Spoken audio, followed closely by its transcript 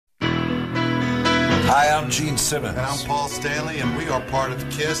Hi, I'm Gene Simmons. And I'm Paul Stanley, and we are part of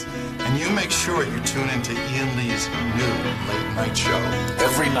KISS. And you make sure you tune into Ian Lee's new late night show.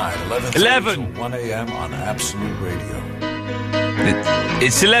 Every night, 11 to 1 a.m. on Absolute Radio.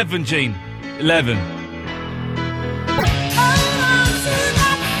 It's 11, Gene. 11.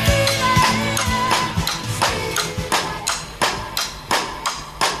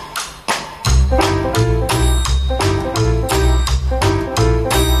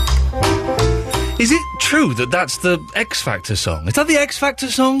 Is it true that that's the X Factor song? Is that the X Factor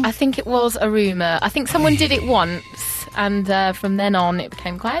song? I think it was a rumour. I think someone did it once, and from then on it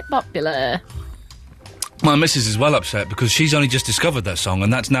became quite popular. My missus is well upset because she's only just discovered that song,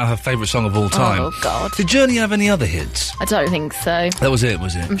 and that's now her favourite song of all time. Oh, God. Did Journey have any other hits? I don't think so. That was it,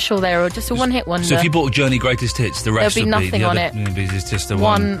 was it? I'm sure they were just a one-hit wonder. So if you bought Journey Greatest Hits, the rest There'll be would nothing the on other, it. It's just a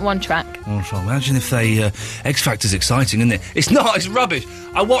One track. Also, imagine if they... X Factor's exciting, isn't it? It's not, it's rubbish.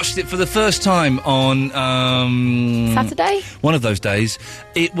 I watched it for the first time on... Saturday? One of those days.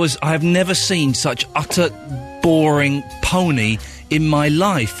 It was... I have never seen such utter boring pony in my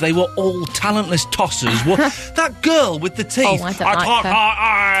life. They were all talentless tossers. That girl with the teeth. Oh, I don't like her.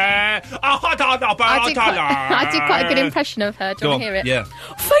 I did quite a good impression of her. Do you want to hear it? Yeah.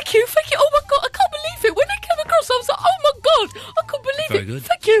 Thank you. Oh my God, I can't believe it. When I came across, I was like, oh my God, I can't believe Very it. good.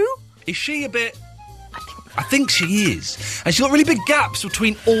 Thank you. Is she a bit... I think she is. And she's got really big gaps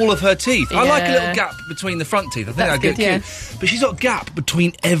between all of her teeth. I like a little gap between the front teeth. I think that'd get cute. But she's got a gap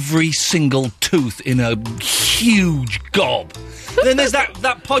between every single tooth in a huge gob. Then there's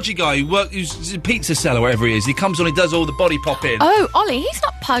that podgy guy who's a pizza seller, wherever he is. He comes on, he does all the body pop in. Oh, Ollie, he's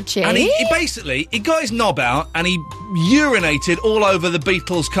not pudgy. And he basically got his knob out and he urinated all over the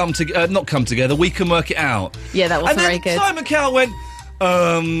Beatles not come together, We Can Work It Out. Yeah, that wasn't very good. And then Simon Cowell went...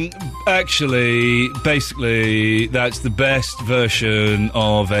 basically, that's the best version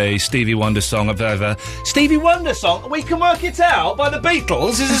of a Stevie Wonder song I've ever... Stevie Wonder song? We Can Work It Out by the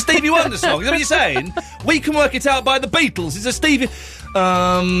Beatles is a Stevie Wonder song. Is that what you're saying? We Can Work It Out by the Beatles is a Stevie...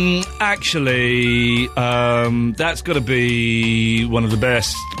 that's got to be one of the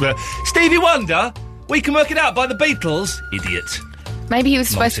best... Stevie Wonder? We Can Work It Out by the Beatles? Idiot. Maybe he was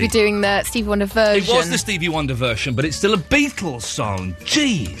supposed to be doing the Stevie Wonder version. It was the Stevie Wonder version, but it's still a Beatles song.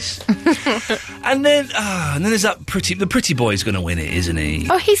 Jeez. and then there's that the pretty boy's going to win it, isn't he?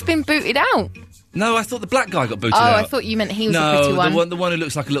 Oh, he's been booted out. No, I thought the black guy got booted out. Oh, I thought you meant he was the pretty one. No, the one who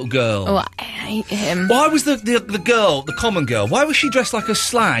looks like a little girl. Oh, I hate him. Why was the girl, the common girl, why was she dressed like a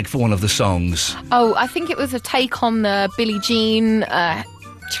slag for one of the songs? Oh, I think it was a take on the Billie Jean...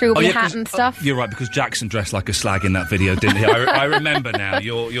 Trilby hat and stuff. You're right, because Jackson dressed like a slag in that video, didn't he? I remember now.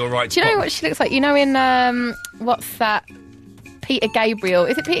 You're right. Do you know what she looks like? You know in, what's that? Peter Gabriel.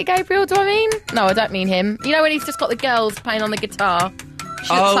 Is it Peter Gabriel, do I mean? No, I don't mean him. You know when he's just got the girls playing on the guitar?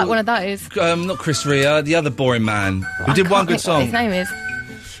 She looks like one of those. Not Chris Rea, the other boring man who did one good song. What his name is.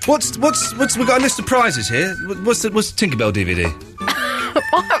 What's we've got a list of prizes here. What's the Tinkerbell DVD?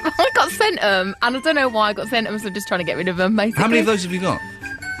 I got sent them, and I don't know why I got sent them, so I'm just trying to get rid of them, basically. How many of those have you got?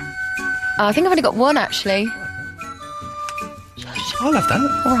 I think I've only got one, actually. I'll have that.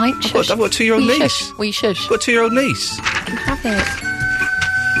 All right, I've got a 2-year-old niece. We should. I've got a 2-year-old niece. You can have it.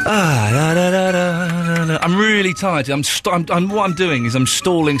 I'm really tired. What I'm doing is I'm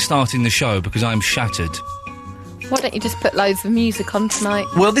stalling starting the show because I'm shattered. Why don't you just put loads of music on tonight?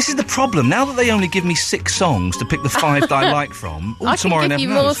 Well, this is the problem. Now that they only give me 6 songs to pick the 5 that I like from, I can give you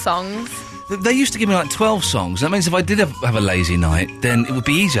more songs. They used to give me like 12 songs. That means if I did have a lazy night, then it would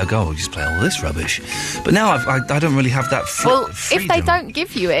be easier. I'll just play all this rubbish. But now I don't really have that freedom. If they don't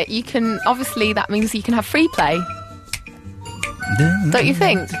give you it, you can... Obviously, that means you can have free play. Don't you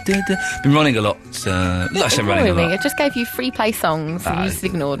think? Been running a lot. I said running a lot. I just gave you free play songs and you just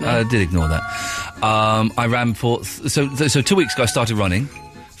ignored me. I did ignore that. I ran for... So 2 weeks ago I started running.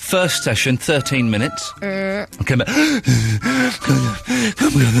 First session, 13 minutes. I came back.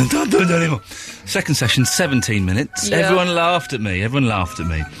 Don't do it anymore. Second session, 17 minutes. Yeah. Everyone laughed at me.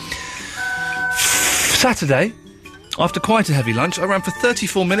 Saturday, after quite a heavy lunch, I ran for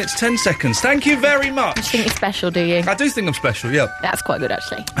 34 minutes, 10 seconds. Thank you very much. You think you're special, do you? I do think I'm special, yeah. That's quite good,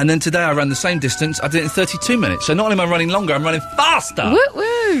 actually. And then today I ran the same distance. I did it in 32 minutes. So not only am I running longer, I'm running faster.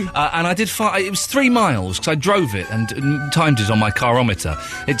 Woo-woo! And I did it was 3 miles, because I drove it and timed it on my carometer.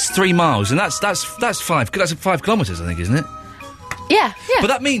 It's 3 miles, and that's 5 kilometres, I think, isn't it? Yeah. But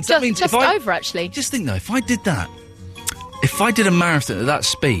that means just if I... over, actually. Just think, though, if I did a marathon at that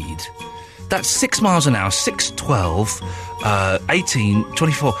speed... That's 6 miles an hour, 6, 12, 18,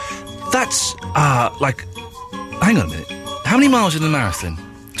 24. That's, hang on a minute. How many miles in the marathon?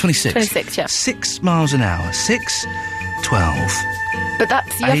 26. 26, yeah. 6 miles an hour, 6, 12, But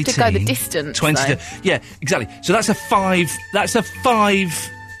that's, you 18, have to go the distance. 20. Yeah, exactly. So that's a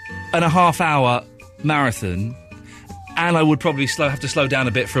 5.5 hour marathon. And I would probably have to slow down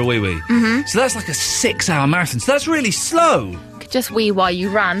a bit for a wee-wee. Mm-hmm. So that's like a 6-hour marathon. So that's really slow. Could just wee while you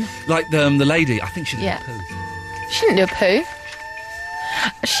ran. Like the lady, I think she did a poo. She didn't do a poo.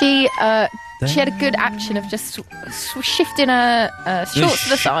 She had a good action of just shifting her shorts to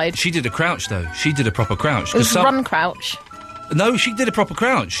the side. She did a crouch, though. She did a proper crouch. It was a run crouch. No, she did a proper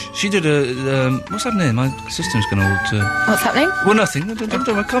crouch. She did a... what's happening? My system's going to... What's happening? Well, nothing.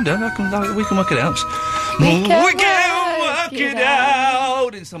 Don't calm down. We can work it out. We can work it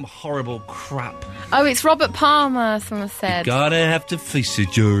out in some horrible crap. Oh, it's Robert Palmer, someone said. You're gonna have to face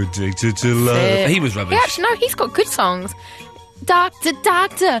it, you're addicted to love. He was rubbish. Yeah, actually, no, he's got good songs. Doctor,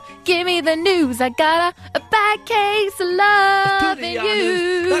 doctor, give me the news. I got a bad case of loving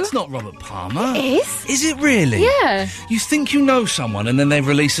you. That's not Robert Palmer. It is. Is it really? Yeah. You think you know someone and then they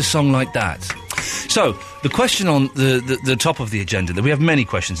release a song like that. So, the question on the top of the agenda, we have many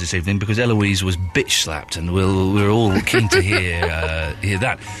questions this evening because Eloise was bitch-slapped and we're all keen to hear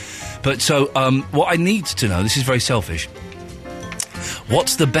that. But so, what I need to know, this is very selfish,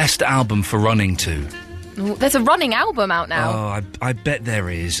 what's the best album for running to? There's a running album out now. Oh, I bet there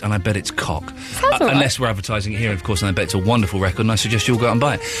is, and I bet it's cock. Sounds all right. Unless we're advertising it here, of course, and I bet it's a wonderful record, and I suggest you all go out and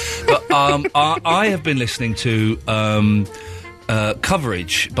buy it. But I have been listening to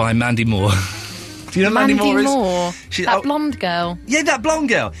Coverage by Mandy Moore. Do you know Mandy Moore is? That blonde girl. Yeah, that blonde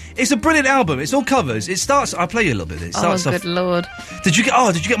girl. It's a brilliant album. It's all covers. It starts... I'll play you a little bit. It starts good Lord. Did you get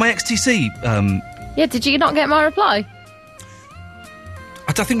my XTC? Yeah, did you not get my reply?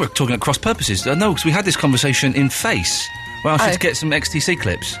 I think we're talking at cross purposes. No, because we had this conversation in Face, where I asked you to get some XTC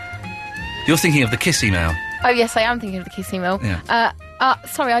clips. You're thinking of the Kiss email. Oh, yes, I am thinking of the Kiss email. Yeah.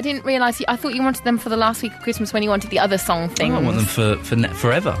 Sorry, I didn't realise... I thought you wanted them for the last week of Christmas when you wanted the other song things. I want them for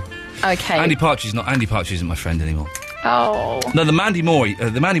forever. Okay. Andy Partridge isn't my friend anymore. Oh. No, the Mandy Moore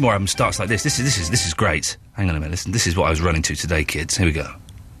album starts like this. This is great. Hang on a minute. Listen, this is what I was running to today, kids. Here we go.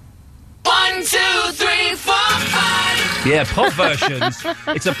 1, 2, 3, 4, 5. Yeah, pop versions.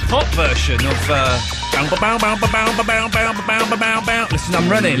 It's a pop version of. Listen, I'm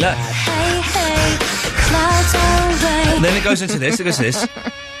running. Look. Hey, hey, clouds are rain. And then it goes into this. It's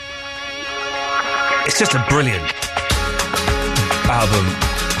just a brilliant album.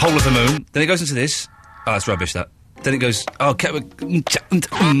 Whole of the Moon. Then it goes into this. Oh, that's rubbish, that. Then it goes... Oh,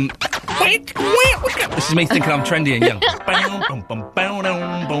 this is me thinking I'm trendy and young.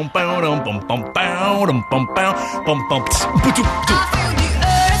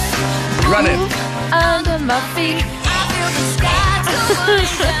 Running. Under my feet.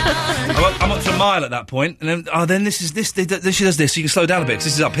 I'm up to a mile at that point, and then she does this, so you can slow down a bit, because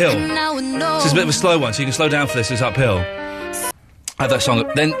this is uphill. This is a bit of a slow one, so you can slow down for this, it's uphill. I have that song.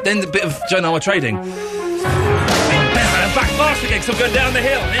 Then a bit of Joan Armour Trading. And I'm back fast again, because I'm going down the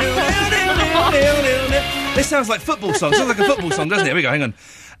hill. This sounds like football song. Sounds like a football song, doesn't it? Here we go, hang on.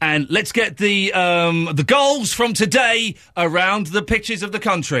 And let's get the goals from today around the pitches of the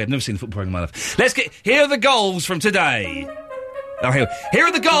country. I've never seen a football program in my life. Here are the goals from today. Oh, here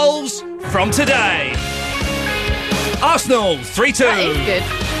are the goals from today. Arsenal, 3-2. That is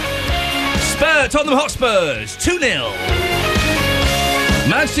good. Tottenham Hotspurs, 2-0.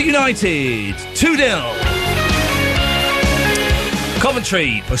 Manchester United, 2-0.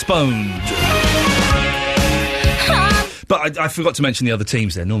 Coventry, postponed. But I forgot to mention the other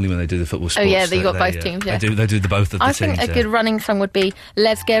teams there. Normally when they do the football sports... Oh, yeah, you got both teams, yeah. They do both of the teams. I think a good running song would be,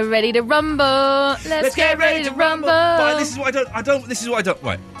 Let's Get Ready to Rumble, Let's Get Ready to Rumble. But this is what I don't...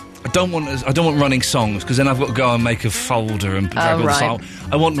 Right. I don't want running songs, because then I've got to go and make a folder and drag all the song.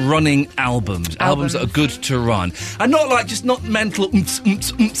 I want running albums that are good to run. And not mental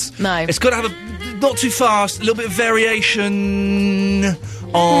umts. No. It's got to have not too fast, a little bit of variation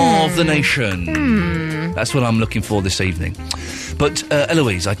of the nation. That's what I'm looking for this evening. But,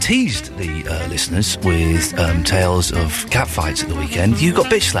 Eloise, I teased the listeners with tales of cat fights at the weekend. You got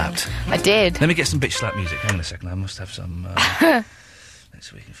bitch slapped. I did. Let me get some bitch slap music. Hang on a second, I must have some... let's see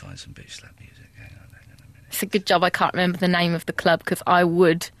if we can find some bitch slap music. Hang on a minute. It's a good job I can't remember the name of the club, because I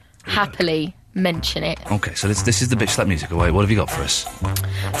would happily mention it. Okay, so this is the bitch slap music. Wait, what have you got for us?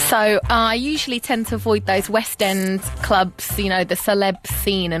 So, I usually tend to avoid those West End clubs, the celeb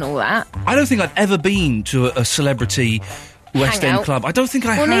scene and all that. I don't think I've ever been to a celebrity West End club. I don't think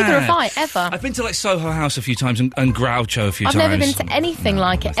I have. Well, neither have I, ever. I've been to, Soho House a few times and Groucho a few times. I've never been to anything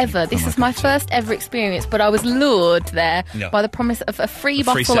like it, ever. This is my first ever experience, but I was lured there by the promise of a free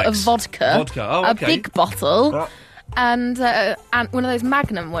bottle of vodka. Oh, okay. A big bottle. and one of those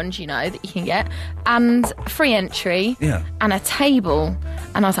Magnum ones, that you can get, and free entry, and a table.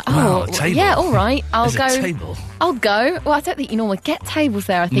 And I was like, wow, a table. Yeah, all right, I'll go. A table. I'll go. Well, I don't think you normally get tables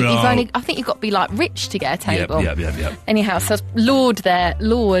there. I think I think you've got to be like rich to get a table. Yep. Anyhow, so I was lured there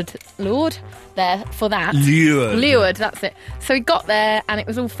for that. Lured, that's it. So we got there and it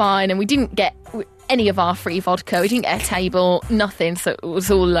was all fine, and we didn't get any of our free vodka. We didn't get a table, nothing. So it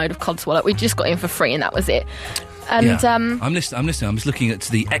was all a load of codswallop. We just got in for free, and that was it. And I'm listening. I'm just looking at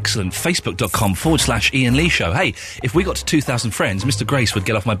the excellent facebook.com/Ian Lee Show. Hey, if we got to 2,000 friends, Mr. Grace would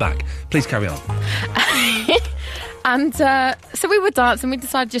get off my back. Please carry on. And so we were dancing. We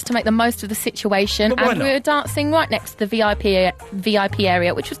decided just to make the most of the situation, and we were dancing right next to the VIP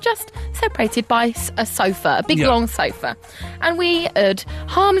area, which was just separated by a sofa, a big long sofa. And we had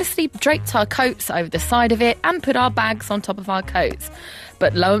harmlessly draped our coats over the side of it and put our bags on top of our coats.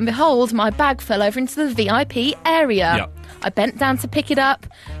 But lo and behold, my bag fell over into the VIP area. Yep. I bent down to pick it up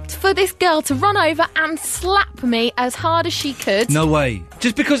for this girl to run over and slap me as hard as she could. No way.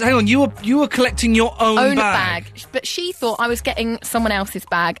 Just because, hang on, you were collecting your own bag. But she thought I was getting someone else's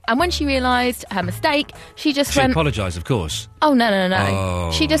bag. And when she realised her mistake, she went... apologised, of course. Oh, no.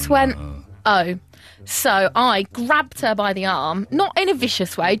 Oh. She just went, oh. So I grabbed her by the arm, not in a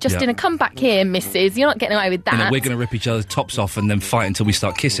vicious way, just in a come back here, missus. You're not getting away with that. We're going to rip each other's tops off and then fight until we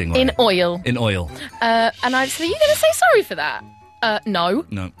start kissing. In oil. In oil. And I said, are you going to say sorry for that? No.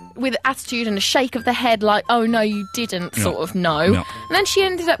 No. With attitude and a shake of the head like, oh, no, you didn't, sort of, no. And then she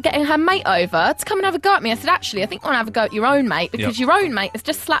ended up getting her mate over to come and have a go at me. I said, actually, I think I want to have a go at your own mate, because your own mate has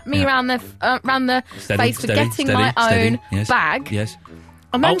just slapped me around the face for getting my own bag. Yes.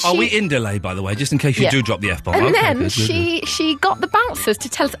 And then are we in delay, by the way, just in case you do drop the F-bomb? And then she got the bouncers to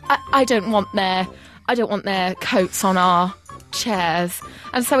tell us, I don't want their coats on our chairs.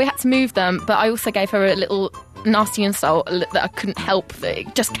 And so we had to move them, but I also gave her a little nasty insult that I couldn't help, that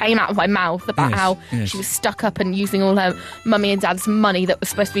it just came out of my mouth about how she was stuck up and using all her mummy and dad's money that was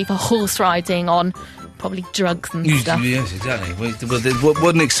supposed to be for horse riding on probably drugs and stuff. Yes, exactly.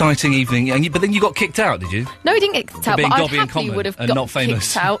 What an exciting evening. But then you got kicked out, did you? No, we didn't get kicked out, but I happily would have got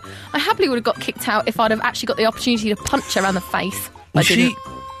famous. kicked out. I happily would have got kicked out if I'd have actually got the opportunity to punch her around the face. Well,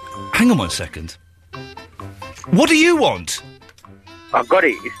 hang on 1 second. What do you want? I've got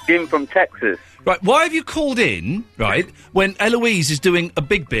it. It's Jim from Texas. Right, why have you called in, right, when Eloise is doing a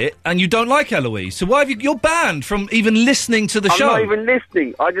big bit and you don't like Eloise? So why have you're banned from even listening to the show? I'm not even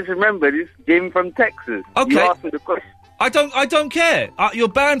listening. I just remembered it's Jim from Texas. Okay. You asked me the question. I don't care. You're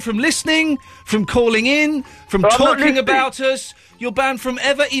banned from listening, from calling in, from talking about us. You're banned from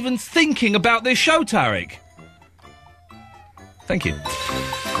ever even thinking about this show, Tarek. Thank you.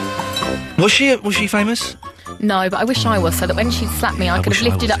 Was she famous? No, but I wish I was, so that when she slapped me, I could have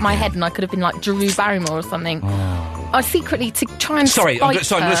lifted up my head and I could have been like Drew Barrymore or something. I secretly, to try and I'm going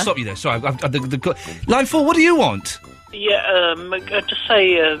to stop you there. Sorry. Line 4, what do you want? Yeah, just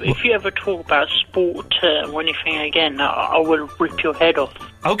say, if you ever talk about sport or anything again, I will rip your head off.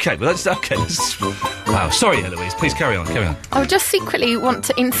 Okay, well, that's okay. Wow, sorry, Eloise. Please carry on. I would just secretly want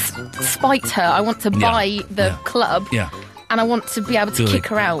to spite her. I want to buy the club. Yeah. And I want to be able to kick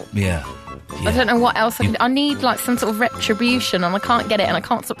her out. Yeah. I don't know what else I can do. I need like some sort of retribution, and I can't get it, and I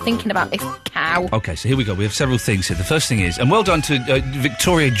can't stop thinking about this cow. Okay, so here we go. We have several things here. The first thing is, and well done to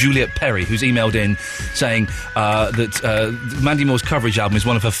Victoria Juliet Perry, who's emailed in saying that Mandy Moore's Coverage album is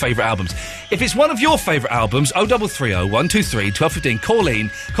one of her favourite albums. If it's one of your favourite albums, 0330 123 1215,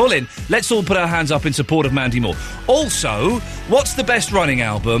 call in. Let's all put our hands up in support of Mandy Moore. Also, what's the best running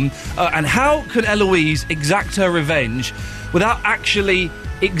album, and how can Eloise exact her revenge without actually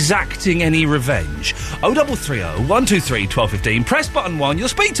exacting any revenge? 0330 123 1215. Press button 1. You'll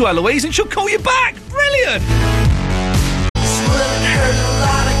speak to Eloise and she'll call you back. Brilliant.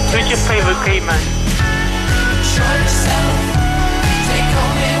 Who's your favourite gay man?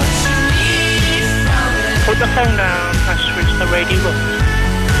 Put the phone down and switch the radio up.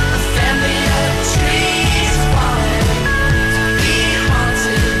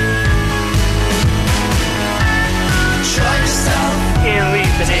 Ian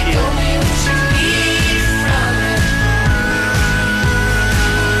Lee's an idiot.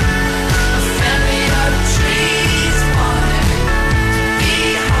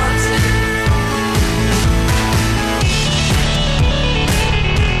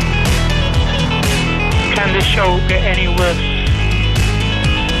 Can this show get any worse?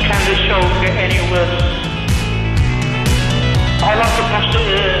 Can this show get any worse? I'll have to pass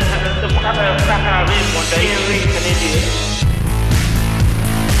the crap out of him one day. Ian Lee's an idiot.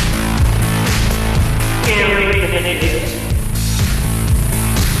 Ian Lee's an idiot.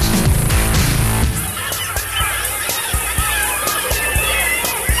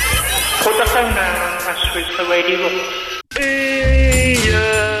 Radio.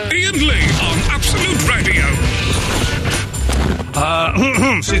 Ian Lee on Absolute Radio.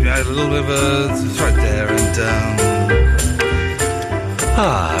 Excuse me, I had a little bit of a throat there,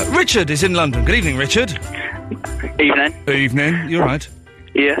 and Richard is in London. Good evening, Richard. Evening. Evening. You all right?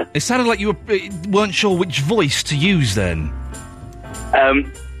 Yeah. It sounded like you weren't sure which voice to use then.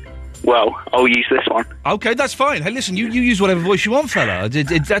 Well, I'll use this one. Okay, that's fine. Hey, listen, you use whatever voice you want, fella.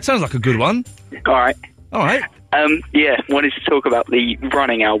 That sounds like a good one. All right. All right. Yeah, wanted to talk about the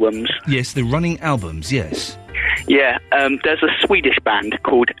running albums. Yes, the running albums, yes. Yeah, there's a Swedish band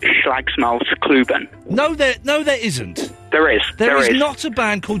called Slagsmouthklubben. No, there isn't. There is. There is not a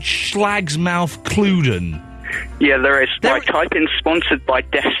band called Slagsmouthklubben. Yeah, there is. Right, type in "sponsored by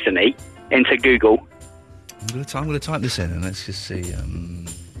Destiny" into Google. I'm going to type this in and let's just see.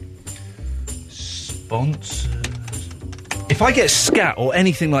 Sponsored. If I get scat or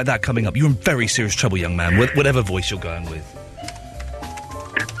anything like that coming up, you're in very serious trouble, young man. Whatever voice you're going with.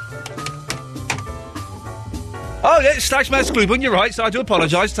 Oh, yeah, Slagsmouthklubben, you're right, so I do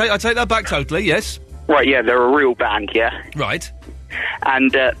apologise. I take that back totally, yes. Right, yeah, they're a real band, yeah. Right. And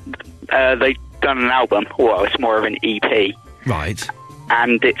they've done an album, well, it's more of an EP. Right.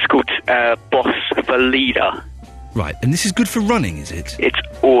 And it's called Boss for Leader. Right, and this is good for running, is it? It's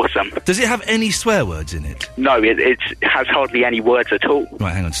awesome. Does it have any swear words in it? No, it has hardly any words at all.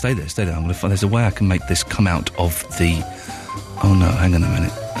 Right, hang on, stay there. I'm going to find... There's a way I can make this come out of the... Oh, no, hang on a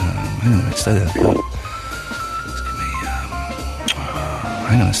minute. Stay there.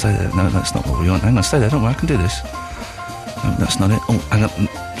 Hang on, stay there. No, that's not what we want. Hang on, stay there. Don't worry, I can do this. No, that's not it. Oh, hang on.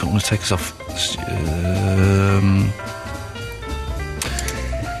 Don't want to take us off.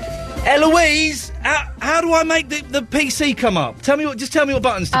 Eloise, how do I make the PC come up? Just tell me what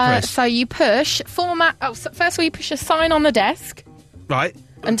buttons to press. So you push format. Oh, so first of all, you push a sign on the desk. Right.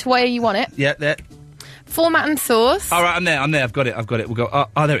 And to where you want it. Yeah, there. Format and source. All right, I'm there. I've got it. We'll go.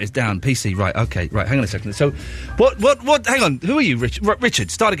 Oh, there it is. Down. PC. Right. Okay. Right. Hang on a second. So, what? Hang on. Who are you, Richard?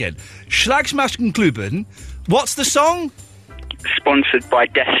 Start again. Slagsmouthklubben. What's the song? Sponsored by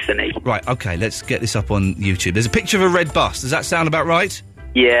Destiny. Right. Okay. Let's get this up on YouTube. There's a picture of a red bus. Does that sound about right?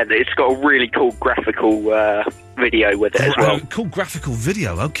 Yeah, it's got a really cool graphical video with it as well. Cool graphical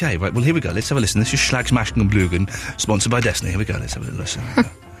video. Okay. Right. Well, here we go. Let's have a listen. This is Slagsmouthklubben, sponsored by Destiny. Here we go. Let's have a listen.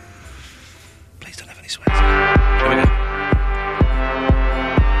 Please don't have any sweats. Here we go.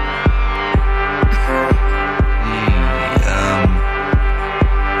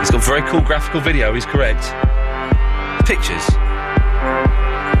 It's got a very cool graphical video. He's correct. Pictures.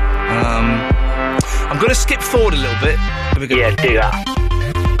 I'm going to skip forward a little bit. Yeah, do that.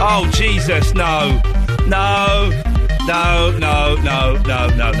 Oh, Jesus, no. No.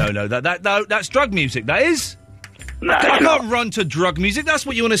 That's drug music, that is. No, I can't run to drug music. That's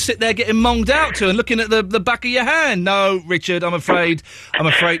what you want to sit there getting monged out to and looking at the back of your hand. No, Richard, I'm afraid.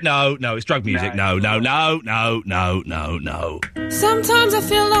 No, it's drug music. No. Sometimes I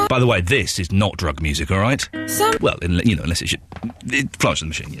feel like... By the way, this is not drug music, all right? Well, unless it Florence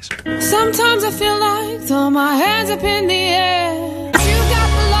and the Machine, yes. Sometimes I feel like throw my hands up in the air. You got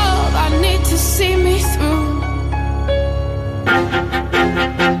the love I need to see me through.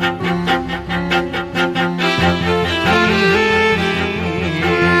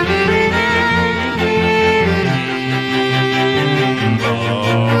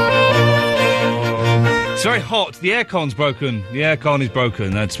 It's very hot. The aircon's broken. The aircon is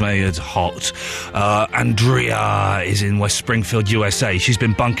broken. That's me. It's hot. Andrea is in West Springfield, USA. She's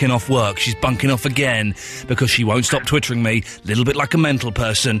been bunking off work. She's bunking off again because she won't stop twittering me. A little bit like a mental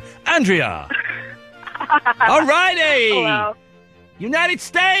person. Andrea! Alrighty! Hello. United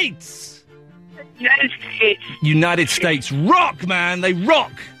States! United States rock, man. They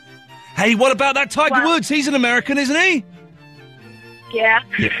rock. Hey, what about that Tiger Woods? He's an American, isn't he? Yeah.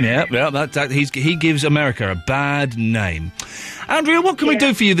 Yeah, he gives America a bad name. Andrea, what can we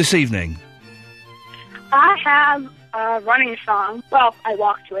do for you this evening? I have a running song. Well, I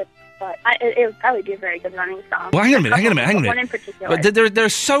walk to it, but it would probably be a very good running song. Well, hang on a minute. One in particular. But there are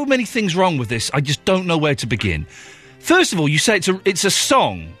so many things wrong with this, I just don't know where to begin. First of all, you say it's a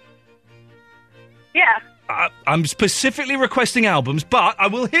song. Yeah. I'm specifically requesting albums, but I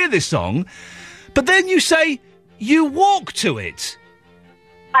will hear this song. But then you say you walk to it.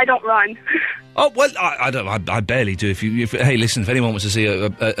 I don't run. Oh, well, I don't. I barely do. Hey, listen, if anyone wants to see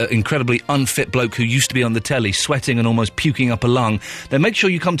an incredibly unfit bloke who used to be on the telly, sweating and almost puking up a lung, then make sure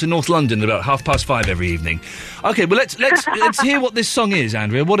you come to North London at about 5:30 every evening. Okay, well, let's hear what this song is,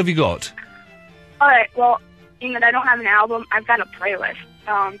 Andrea. What have you got? All right, well, England, I don't have an album. I've got a playlist.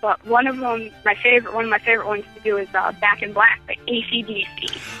 but one of my favorite ones to do is Back in Black by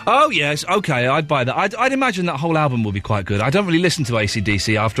AC/DC. Oh, yes, okay, I'd buy that. I'd imagine that whole album will be quite good. I don't really listen to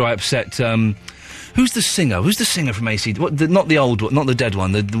AC/DC after I upset, who's the singer? Who's the singer from AC? Not the old one, not the dead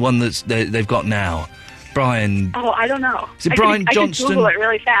one, the one they've got now. Brian... Oh, I don't know. Is it Brian Johnston? I can Google it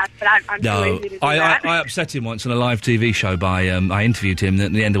really fast, but I'm too lazy to do that. I upset him once on a live TV show by... I interviewed him, and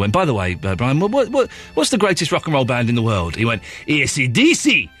at the end I went, by the way, Brian, what's the greatest rock and roll band in the world? He went,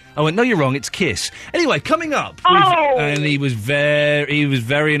 AC/DC! I went, no, you're wrong, it's Kiss. Anyway, coming up... And he was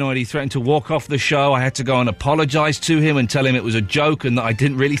very annoyed. He threatened to walk off the show. I had to go and apologise to him and tell him it was a joke and that I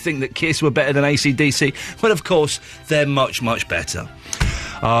didn't really think that Kiss were better than AC/DC. But, of course, they're much, much better.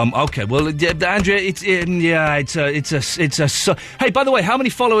 Okay, well, Andrea, hey, by the way, how many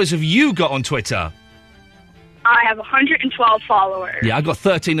followers have you got on Twitter? I have 112 followers. Yeah, I got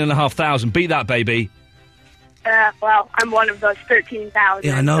 13,500. Beat that, baby. Well, I'm one of those 13,000.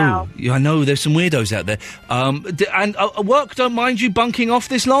 Yeah, I know. So. Yeah, I know. There's some weirdos out there. And work don't mind you bunking off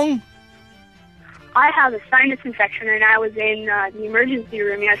this long? I have a sinus infection, and I was in the emergency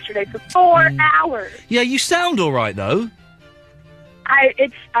room yesterday for 4 hours. Yeah, you sound all right, though.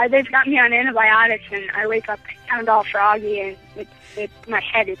 They've got me on antibiotics, and I wake up, I sound all froggy, and my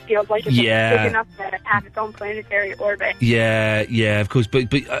head, it feels like it's big enough to have its own planetary orbit. Yeah, of course.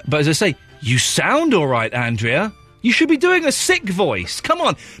 But as I say, you sound all right, Andrea. You should be doing a sick voice. Come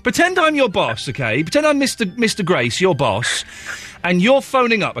on, pretend I'm your boss, okay? Pretend I'm Mr. Grace, your boss, and you're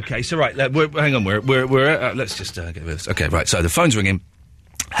phoning up, okay? So right, hang on, let's just get with this. Okay, right. So the phone's ringing.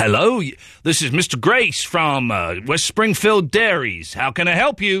 Hello, this is Mr. Grace from West Springfield Dairies. How can I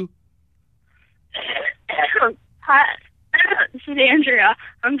help you? Hi, this is Andrea.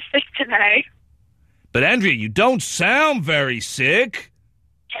 I'm sick today. But Andrea, you don't sound very sick.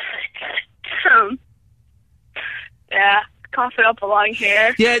 Yeah, coughing up along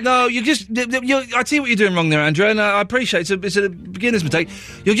here. Yeah, no, I see what you're doing wrong there, Andrea, and I appreciate it. It's a beginner's mistake.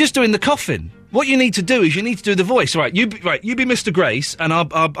 You're just doing the coughing. What you need to do is you need to do the voice. Right, you be Mr. Grace, and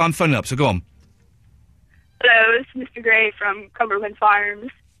I'm phoning up, so go on. Hello, this is Mr. Gray from Cumberland Farms.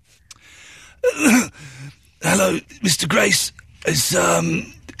 Hello, Mr. Grace. It's, Oh,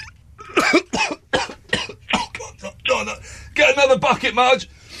 God, no. Get another bucket, Marge.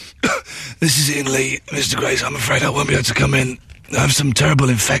 This is Ian Lee. Mr. Grace, I'm afraid I won't be able to come in. I have some terrible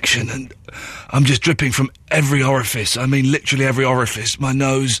infection, and I'm just dripping from every orifice. I mean, literally every orifice. My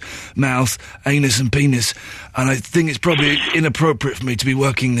nose, mouth, anus and penis. And I think it's probably inappropriate for me to be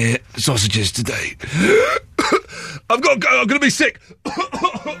working near sausages today. I've got to go. I'm going to be sick.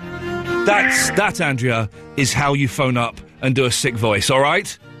 That, Andrea, is how you phone up and do a sick voice, all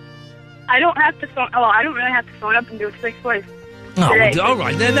right? I don't really have to phone up and do a sick voice. Oh, well, all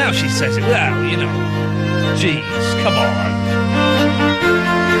right. There, now she says it. Well, you know. Jeez, come on.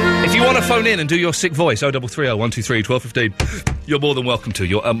 If you want to phone in and do your sick voice, 0330 123 1215, you're more than welcome to.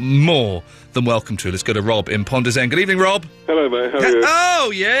 You're more than welcome to. Let's go to Rob in Ponders End. Good evening, Rob. Hello, mate. How are you?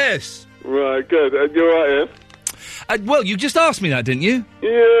 Oh, yes. Right, good. You're right, Ian? Well, you just asked me that, didn't you?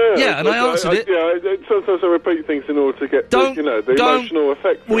 Yeah. Yeah, and I answered it. Sometimes I repeat things in order to get the emotional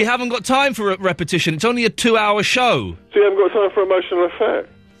effect. We haven't got time for repetition. It's only a 2-hour show. So you haven't got time for emotional effect?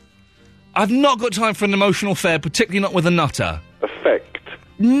 I've not got time for an emotional affair, particularly not with a nutter. Effect.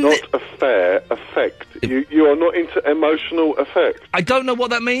 Not affair, effect. You are not into emotional effect. I don't know what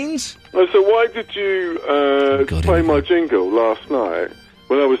that means. No, so why did you play my jingle last night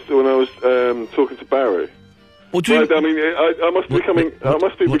when I was talking to Barry? What do you... I mean, I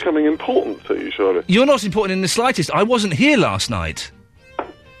must be becoming important to you, surely. You're not important in the slightest. I wasn't here last night. I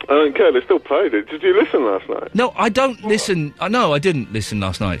don't care. They still played it. Did you listen last night? No, I don't listen. No, I didn't listen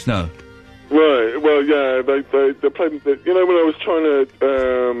last night. No. Right. Well, yeah. They played. You know, when I was trying to,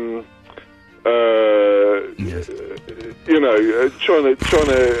 trying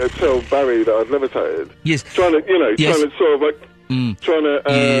to tell Barry that I'd levitated. Yes. Trying to sort of like. Trying to,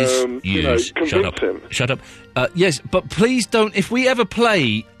 convince him. Shut up. Yes, but please don't. If we ever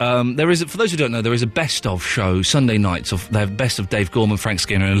play, there is, for those who don't know, there is a best of show Sunday nights. They have best of Dave Gorman, Frank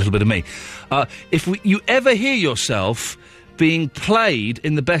Skinner, and a little bit of me. If you ever hear yourself being played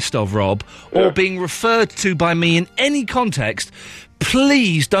in the best of, Rob, or being referred to by me in any context,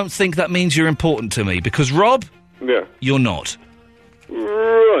 please don't think that means you're important to me, because Rob, you're not.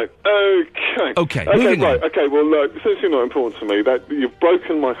 Right. Okay. Moving on. Okay. Well, look, since you're not important to me, that you've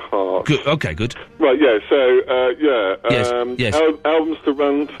broken my heart. Good. Okay. Good. Right. Yeah. So. Yes. Albums to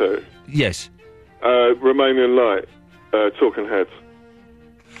run to. Yes. Remain in Light. Talking Heads.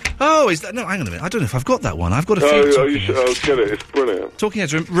 Oh, is that... No, hang on a minute. I don't know if I've got that one. I've got a few Talking Heads. I'll get it. It's brilliant. Talking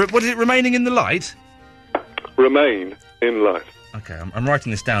Heads. What is it? Remaining in the Light? Remain in Light. Okay, I'm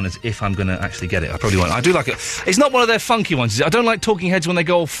writing this down as if I'm going to actually get it. I probably won't. I do like it. It's not one of their funky ones, is it? I don't like Talking Heads when they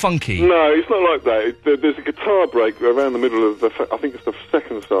go all funky. No, it's not like that. There's a guitar break around the middle of I think it's the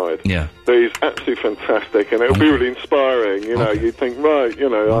second side. Yeah. That is absolutely fantastic, and it'll be really inspiring. You know, you'd think, right,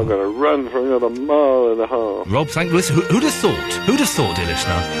 I'm going to run for another mile and a half. Rob, thank you. Who'd have thought? Who'd have thought, dear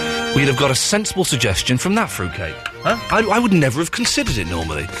listener, we'd have got a sensible suggestion from that fruitcake? Huh? I would never have considered it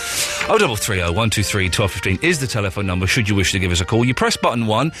normally. 0330 123 1215 is the telephone number should you wish to give us a call. You press button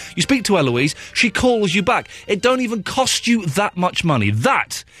 1, you speak to Eloise, she calls you back. It don't even cost you that much money.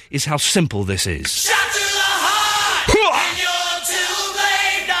 That is how simple this is. Shot to the heart, and you're too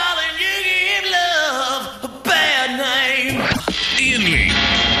late, darling, you give love a bad name. Ian Lee.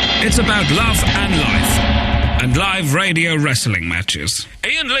 It's about love and life. And live radio wrestling matches.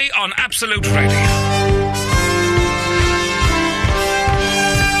 Ian Lee on Absolute Radio.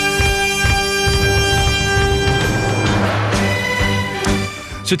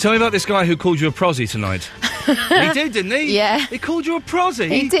 So tell me about this guy who called you a prosy tonight. He did, didn't he? Yeah. He called you a prosy?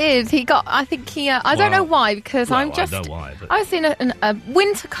 He did. He got, I think he, I don't know why, because I know why, but... I was in a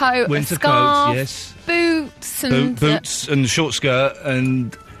winter coat, a scarf, coat, yes. boots and... Boots and short skirt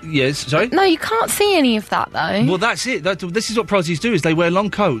and... Yes, sorry? No, you can't see any of that, though. Well, that's it. This is what prosies do, is they wear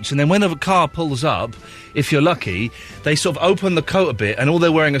long coats, and then when a car pulls up, if you're lucky, they sort of open the coat a bit, and all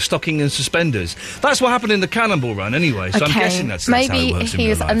they're wearing are stocking and suspenders. That's what happened in the Cannonball Run, anyway, so I'm guessing that's how it works in real life. Maybe he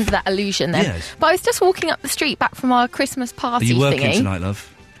was under that illusion, then. Yes. But I was just walking up the street back from our Christmas party Are you working thingy. tonight, love?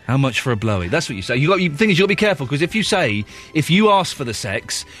 How much for a blowy? That's what you say. The thing is, you've got to be careful, because if you ask for the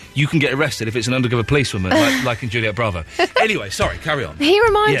sex, you can get arrested if it's an undercover policewoman, like in Juliet Bravo. Anyway, sorry, carry on. He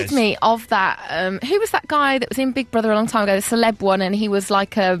reminded me of that, who was that guy that was in Big Brother a long time ago, the celeb one, and he was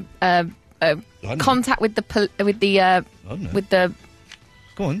like a contact with the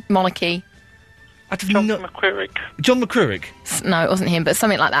Go on. monarchy. John McCririck. John McCririck? No, it wasn't him, but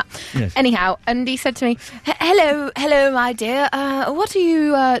something like that. Yes. Anyhow, and he said to me, hello, my dear, what are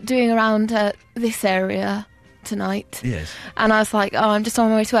you doing around this area tonight? Yes. And I was like, I'm just on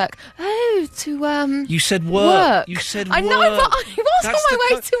my way to work. Oh, to, You said work. You said work. I know, but I was on my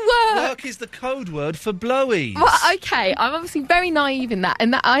way to work. Work is the code word for blowies. Well, okay, I'm obviously very naive in that,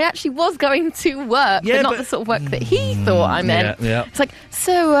 and that I actually was going to work, but not the sort of work that he thought I meant. Yeah. It's like,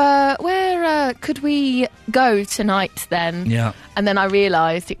 so, where could we go tonight, then? Yeah. And then I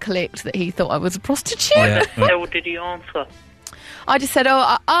realised, it clicked, that he thought I was a prostitute. Yeah. So what did he answer? I just said,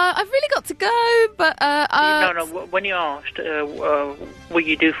 I've really got to go, but... No, when you asked what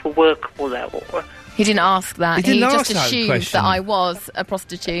you do for work or that... He didn't ask that. He didn't just ask that assumed question. that I was a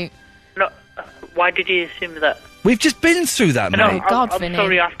prostitute. No, why did he assume that? We've just been through that, mate. No, I'm Vinny.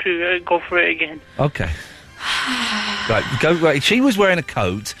 sorry, I have to go for it again. Okay. Right, she was wearing a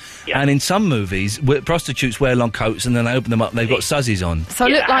coat, and in some movies, prostitutes wear long coats, and then they open them up, and they've got suzzies on. So I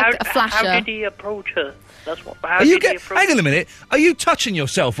look like a flasher. How did he approach her? That's what. Hang on a minute. Are you touching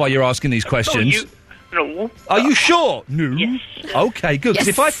yourself while you're asking these questions? No. Are you sure? No. Yes. Okay, good. Because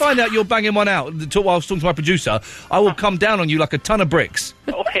if I find out you're banging one out while I was talking to my producer, I will come down on you like a ton of bricks.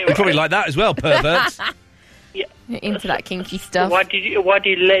 Okay. You're probably like that as well, perverts. Yeah. You're into that kinky stuff. Why did you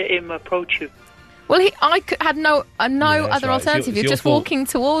let him approach you? Well, I had no other right. alternative. He was just walking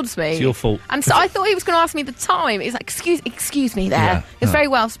towards me. It's your fault. And so I thought he was going to ask me the time. He's like, excuse me there. Yeah, It was very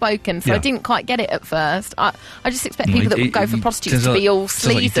well spoken, so I didn't quite get it at first. I just expect people that would go for prostitutes to be all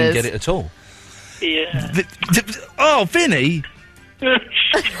sleazers. You didn't get it at all. Yeah. Oh, Vinny! Okay,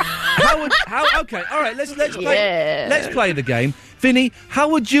 all right, let's play the game. Vinny, how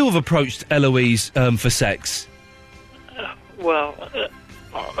would you have approached Eloise for sex? Well,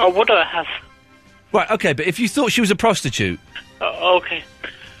 what do I have? Right, okay, but if you thought she was a prostitute... okay.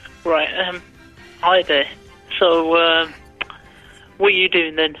 Right, hi there. So, what are you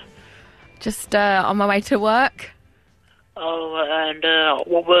doing then? Just on my way to work. Oh, and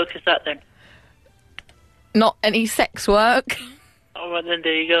what work is that then? Not any sex work. Oh, well, then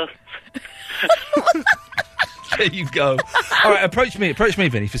there you go. There you go. All right, approach me,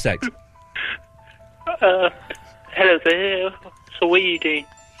 Vinny, for sex. Hello there. So what are you doing?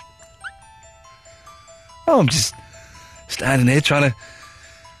 Oh, I'm just standing here trying to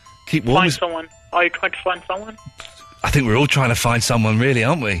keep warm. Find someone. Are you trying to find someone? I think we're all trying to find someone, really,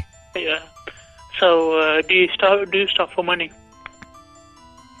 aren't we? Yeah. So, do you do stuff for money?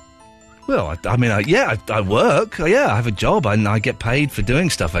 Well, I work. Yeah, I have a job and I get paid for doing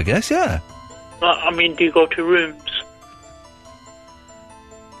stuff, I guess, yeah. I mean, do you go to rooms?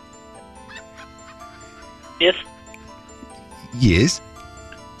 Yes? Yes.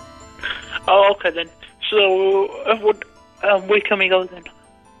 Oh, okay then. So, where can we go then?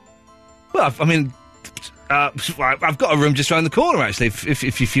 Well, I mean, I've got a room just round the corner, actually,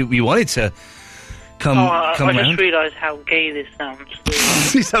 if you wanted to come I round. just realised how gay this sounds.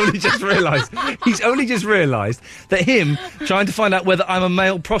 He's only just realised that him trying to find out whether I'm a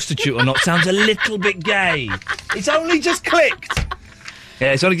male prostitute or not sounds a little bit gay. It's only just clicked.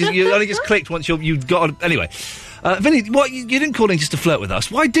 Yeah, you only just clicked once you got... Anyway, Vinny, what, you didn't call in just to flirt with us.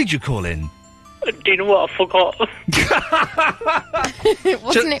 Why did you call in? Do you know what? I forgot.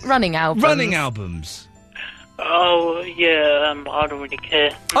 Wasn't it running albums? Running albums. Oh, yeah, I don't really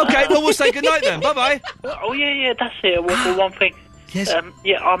care. OK, well, we'll say goodnight then. Bye-bye. Oh, yeah, that's it. One thing. Yes.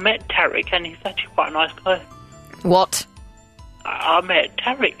 I met Tarek, and he's actually quite a nice guy. What? I met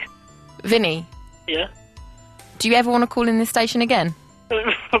Tarek. Vinny? Yeah? Do you ever want to call in this station again?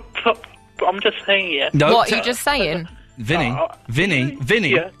 I'm just saying, yeah. No, what are you just saying? Vinny?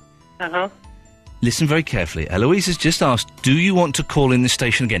 Yeah. Uh-huh. Listen very carefully. Eloise has just asked, do you want to call in this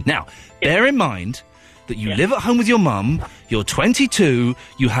station again? Now, bear in mind that you live at home with your mum, you're 22,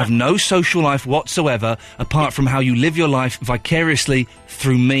 you have no social life whatsoever, apart from how you live your life vicariously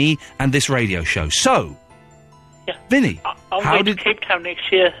through me and this radio show. So, Vinny, I'm going to Cape Town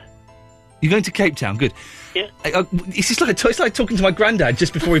next year. You're going to Cape Town, good. Yeah. It's like talking to my granddad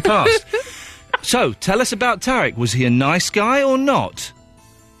just before he passed. So, tell us about Tarek. Was he a nice guy or not?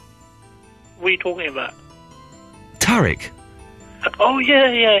 What are you talking about? Tarek. Oh,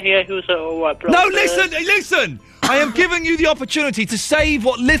 yeah, he was a white bloke. No, listen! I am giving you the opportunity to save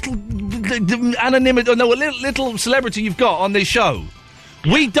what little anonymity, what little celebrity you've got on this show.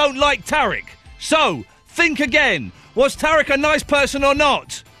 We don't like Tarek. So, think again. Was Tarek a nice person or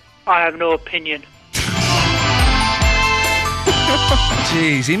not? I have no opinion.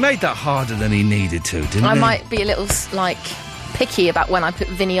 Jeez, he made that harder than he needed to, didn't he? I might be a little, picky about when I put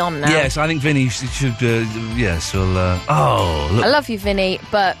Vinny on now. Yes, I think Vinny should, yes, well, look. I love you, Vinny,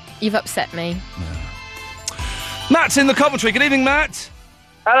 but you've upset me. Yeah. Matt's in the Coventry. Good evening, Matt.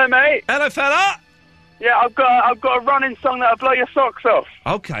 Hello, mate. Hello, fella. Yeah, I've got a running song that'll blow your socks off.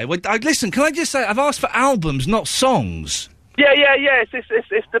 Okay, well, listen, can I just say, I've asked for albums, not songs. Yeah,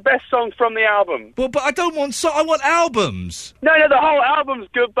 it's the best song from the album. Well, but I don't want I want albums. No, the whole album's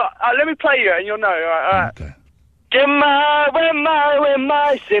good, but let me play you and you'll know, all right? Okay.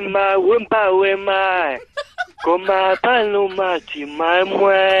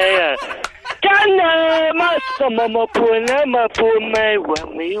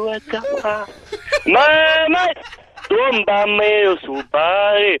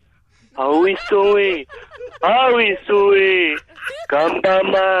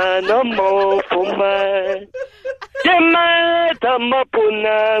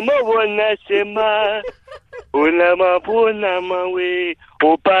 Unama we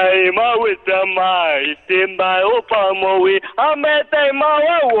Opai ma with the mai Simba Opamowi Amete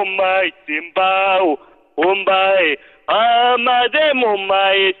Mawa Umai Simba Umbai Amade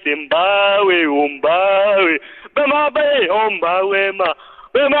Mumai Simbawi Umbawi Bemabe Umbawe ma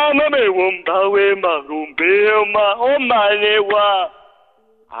Bemame Umbawe ma Umbema Omanewa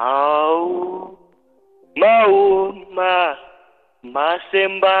Au Mauma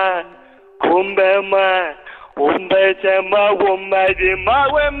Masimba Kumbema Umbetema Umbadima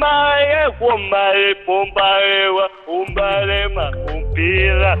Wemae Umare Pumbarewa Umbarema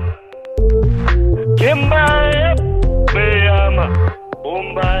Umpira Kimae Beama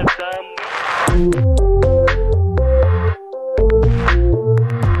Umbatam.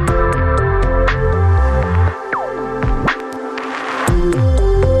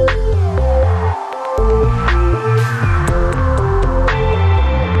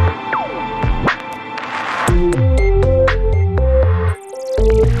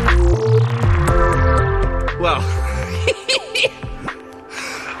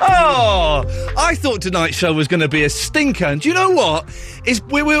 I thought tonight's show was going to be a stinker, and do you know what?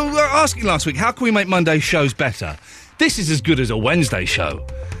 We were asking last week, how can we make Monday's shows better? This is as good as a Wednesday show.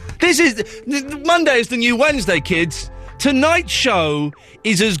 Monday is the new Wednesday, kids. Tonight's show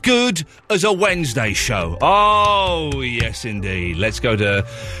is as good as a Wednesday show. Oh, yes, indeed. Let's go to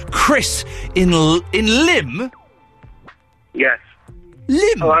Chris in Lim. Yes.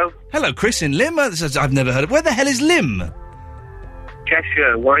 Lim? Hello? Hello, Chris in Lim. I've never heard of... Where the hell is Lim?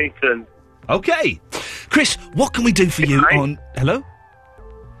 Cheshire, Warrington. OK. Chris, what can we do for you on... Hello?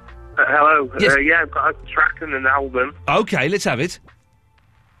 Hello. Yes. I've got a track and an album. OK, let's have it.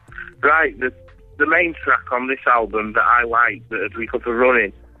 Right, the main track on this album that I like, that we got for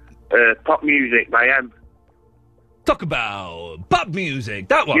running, Pop Music by M. Talk about pop music,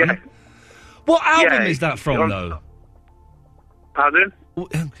 that one? Yeah. What album is that from, though? Pardon?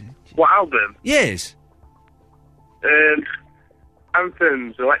 What album? Yes.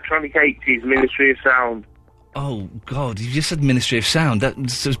 Anthems, Electronic 80s, Ministry of Sound. Oh, God, you just said Ministry of Sound. That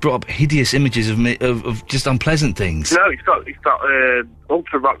has brought up hideous images of just unpleasant things. No, it's got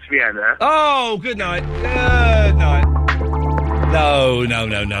Ultravox Vienna. Oh, good night. Good night. No.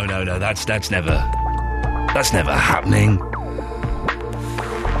 That's never happening.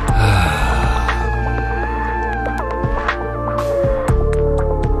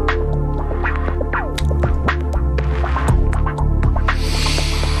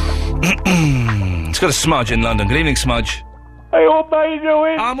 It's got a Smudge in London. Good evening, Smudge. Hey, what are you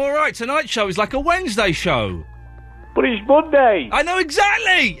doing? I'm all right. Tonight's show is like a Wednesday show. But it's Monday. I know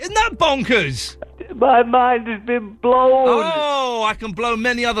exactly. Isn't that bonkers? My mind has been blown. Oh, I can blow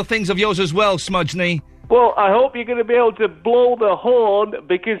many other things of yours as well, Smudgeney. Well, I hope you're going to be able to blow the horn,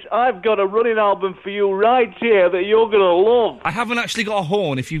 because I've got a running album for you right here that you're going to love. I haven't actually got a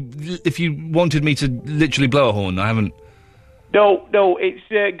horn. If you wanted me to literally blow a horn, I haven't. No,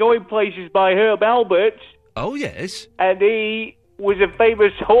 it's Going Places by Herb Alpert. Oh, yes. And he was a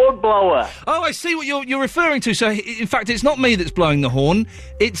famous horn blower. Oh, I see what you're referring to. So, in fact, it's not me that's blowing the horn.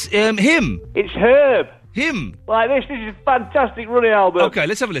 It's him. It's Herb. Him. Like this is a fantastic running album. Okay,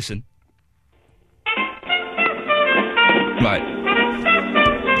 let's have a listen. Right.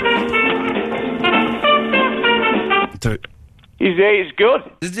 It's good.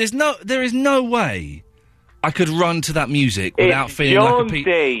 There is no way I could run to that music without feeling like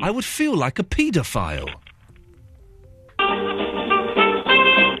a I would feel like a paedophile.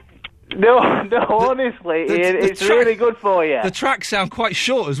 No, honestly, it's really good for you. The tracks sound quite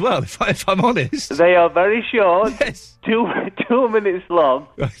short as well, if I'm honest. They are very short. Yes. 2 minutes long.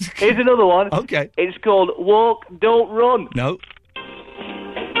 Here's another one. Okay. It's called Walk, Don't Run. No.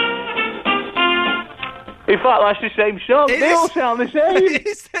 In fact, that's the same song. They all sound the same.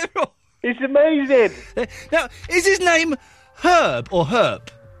 Is there all... It's amazing. Now, is his name Herb or Herp?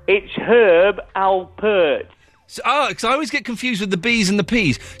 It's Herb Alpert. Because I always get confused with the B's and the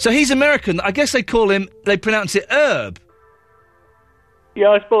P's. So he's American. I guess they pronounce it Herb. Yeah,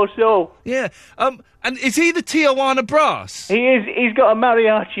 I suppose so. Yeah. And is he the Tijuana Brass? He is. He's got a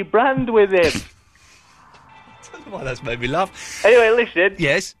mariachi brand with him. I don't know why that's made me laugh. Anyway, listen.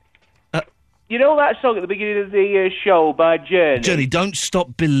 Yes? You know that song at the beginning of the show by Journey? Journey, Don't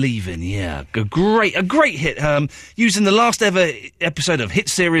Stop Believing, yeah. A great hit, using the last ever episode of hit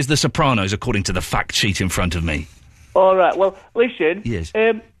series The Sopranos, according to the fact sheet in front of me. All right, well, listen. Yes.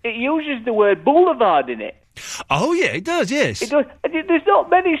 It uses the word boulevard in it. Oh, yeah, it does, yes. It does. There's not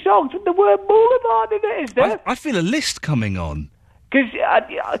many songs with the word boulevard in it, is there? I feel a list coming on. Because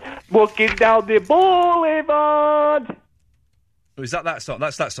walking down the boulevard... Oh, is that song?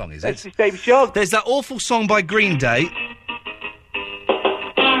 That's that song, is That's it? the same song. There's that awful song by Green Day.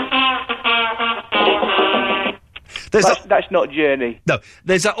 That's not Journey. No,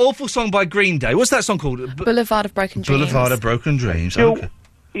 there's that awful song by Green Day. What's that song called? Boulevard of Broken Dreams. Boulevard of Broken Dreams. So, okay.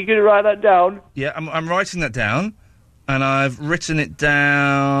 You going to write that down? Yeah, I'm writing that down, and I've written it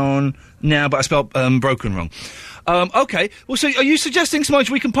down now, but I spelled broken wrong. Okay, well, so are you suggesting, Smudge,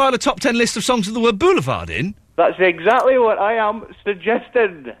 we compile a top 10 list of songs with the word boulevard in? That's exactly what I am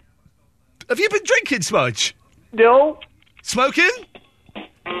suggesting. Have you been drinking, Smudge? No. Smoking?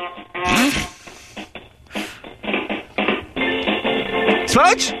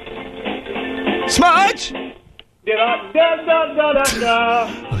 Smudge? Smudge?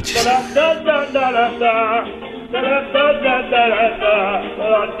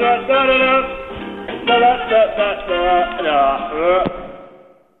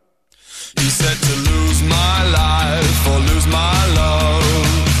 You said to lose my life or lose my love.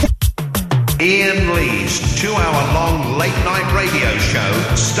 Ian Lee's 2-hour-long late-night radio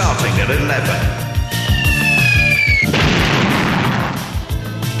show starting at 11.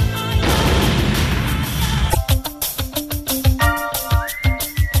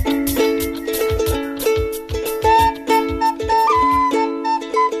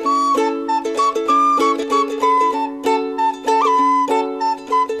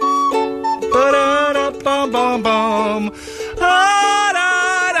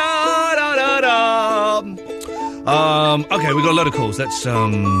 Okay, we've got a load of calls. Let's,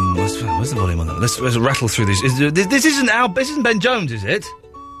 where's the volume on that? Let's rattle through this. This isn't Ben Jones, is it?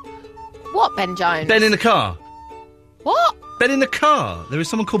 What, Ben Jones? Ben in the car. What? Ben in the car. There is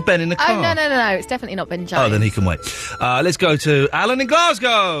someone called Ben in the car. Oh, no. It's definitely not Ben Jones. Oh, then he can wait. Let's go to Alan in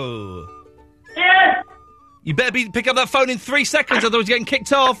Glasgow. Yes! You better pick up that phone in 3 seconds, otherwise you're getting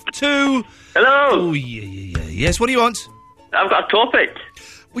kicked off. 2... Hello? Oh, yeah. Yes, what do you want? I've got a topic.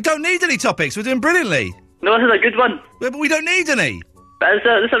 We don't need any topics. We're doing brilliantly. No, this is a good one. Yeah, but we don't need any.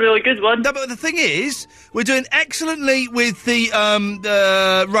 That's a really good one. No, but the thing is, we're doing excellently with the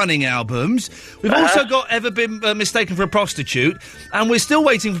running albums. We've also got Ever Been Mistaken for a Prostitute, and we're still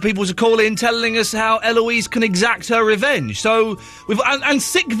waiting for people to call in telling us how Eloise can exact her revenge. So and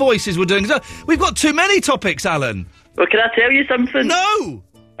Sick Voices we're doing. So we've got too many topics, Alan. Well, can I tell you something? No.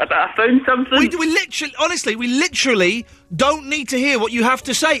 I found something. We literally don't need to hear what you have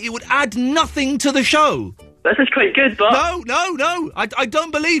to say. It would add nothing to the show. This is quite good, but... No. I don't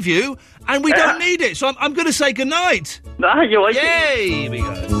believe you, and we don't need it, so I'm going to say goodnight. Nah, you like Yay! Here we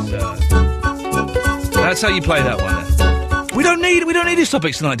go. That's how you play that one, then. We don't need these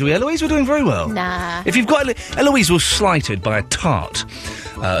topics tonight, do we, Eloise? We're doing very well. Nah. If you've got... Eloise was slighted by a tart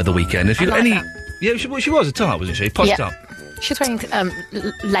at the weekend. If you've got any... That. Yeah, she was a tart, wasn't she? Posh tart. She's wearing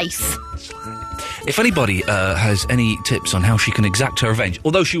lace. If anybody has any tips on how she can exact her revenge,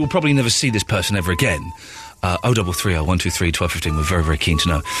 although she will probably never see this person ever again, 0330 123 1215. We're very, very keen to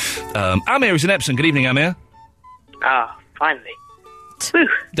know. Amir is in Epsom. Good evening, Amir. Finally.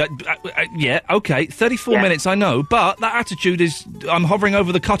 Yeah, okay. 34 minutes, I know, but that attitude is... I'm hovering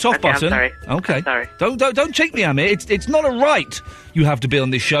over the cut-off button. I'm sorry. Okay. I'm sorry. Don't cheat me, Amir. It's not a right you have to be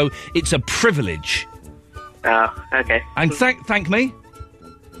on this show. It's a privilege. Oh, okay. And thank me.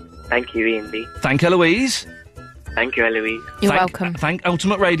 Thank you, Ian B. Thank Eloise. Thank you, Eloise. You're welcome. Thank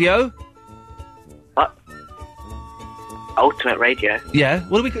Ultimate Radio. What? Ultimate Radio? Yeah.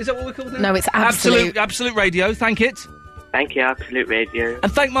 Is that what we're called now? No, it's Absolute. Absolute Radio. Thank it. Thank you, Absolute Radio.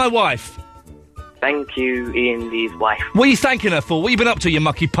 And thank my wife. Thank you, Ian B's wife. What are you thanking her for? What have you been up to, you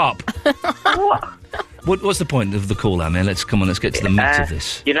mucky pup? What? What's the point of the call, Amir? Let's get to the meat of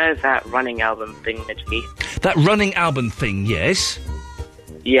this. You know that running album thing, Mitchie? That running album thing, yes.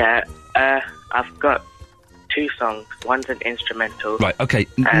 Yeah, I've got 2 songs. One's an instrumental. Right, okay.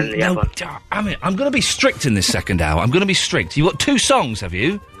 And the other one. Amir, I'm going to be strict in this second hour. I'm going to be strict. You've got 2 songs, have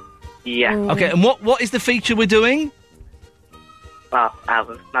you? Yeah. Okay, and what is the feature we're doing? Well,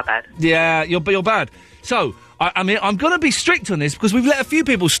 album, not bad. Yeah, you're bad. So, I mean, I'm going to be strict on this because we've let a few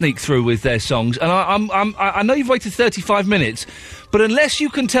people sneak through with their songs, and I know you've waited 35 minutes, but unless you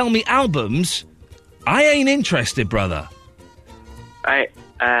can tell me albums, I ain't interested, brother.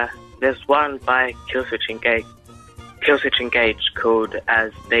 There's one by Killswitch Engage called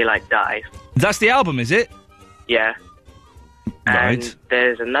As Daylight Dies. That's the album, is it? Yeah. Right. And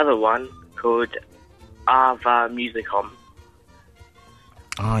there's another one called Ava Musicom.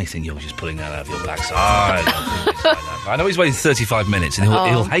 I think you're just pulling that out of your backside. I know he's waited 35 minutes and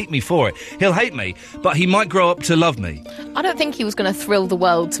he'll hate me for it. He'll hate me, but he might grow up to love me. I don't think he was going to thrill the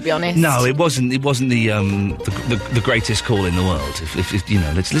world, to be honest. No, it wasn't the greatest call in the world. If you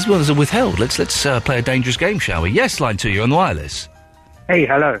know, let's withheld. Let's play a dangerous game, shall we? Yes, line 2, you're on the wireless. Hey,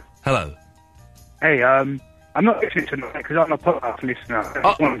 hello. Hello. Hey, I'm not listening tonight because I'm a podcast listener.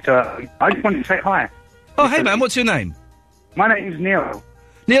 I just wanted to say hi. Oh, hey man, what's your name? My name's Neil.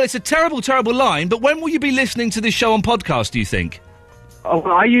 Neil, it's a terrible, terrible line, but when will you be listening to this show on podcast, do you think? Oh,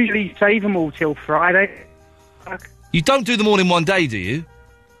 well, I usually save them all till Friday. You don't do them all in one day, do you?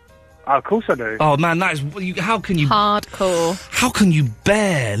 Oh, of course I do. Oh, man, how can you... Hardcore. How can you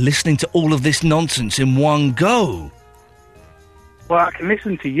bear listening to all of this nonsense in one go? Well, I can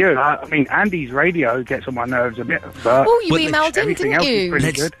listen to you. I mean, Andy's radio gets on my nerves a bit, but... Oh, you emailed him, everything didn't else you? is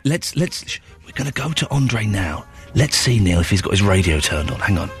pretty good. We're going to go to Andre now. Let's see, Neil, if he's got his radio turned on.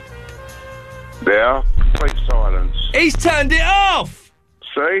 Hang on. There. Complete silence. He's turned it off!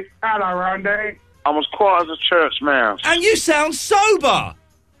 See? Hello, Randy. I'm as quiet as a church mouse. And you sound sober!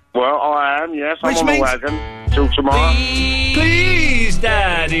 Well, I am, yes. Which I'm on means... the wagon till tomorrow. Please,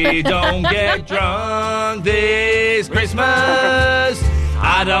 Daddy, don't get drunk this Christmas.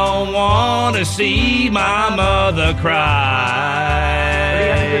 I don't want to see my mother cry.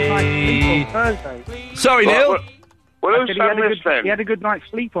 Sorry, Neil. Well, he had a good night's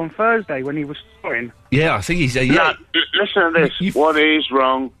sleep on Thursday when he was snoring. Yeah, I think he's... No, listen to this. What is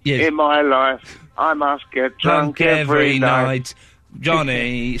wrong in my life? I must get drunk every night.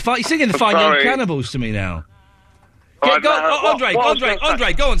 Johnny, you're singing the Fine Young Cannibals to me now. Yeah, Andre,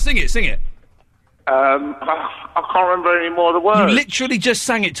 go on, sing it. I can't remember any more of the words. You literally just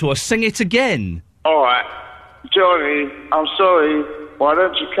sang it to us. Sing it again. All right. Johnny, I'm sorry. Why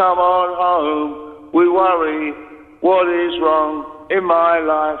don't you come on home? We worry. What is wrong in my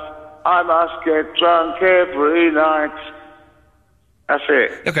life? I must get drunk every night. That's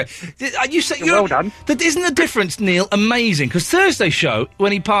it. Okay. You say, well done. Isn't the difference, Neil, amazing? Because Thursday's show,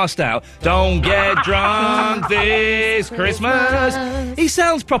 when he passed out, don't get drunk this Christmas. He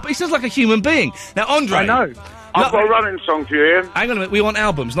sounds proper. He sounds like a human being. Now, Andre... I know. I've got a running song for you, Ian. Hang on a minute, we want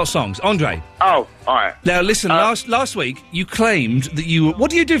albums, not songs. Andre. Oh, all right. Now, listen, last week you claimed that you were...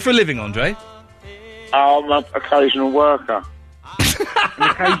 What do you do for a living, Andre? I'm an occasional worker. An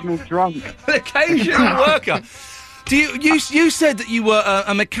occasional drunk. An occasional worker. Do you said that you were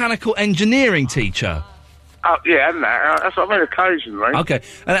a mechanical engineering teacher? Oh, yeah, and that's what I mean, occasionally. Okay.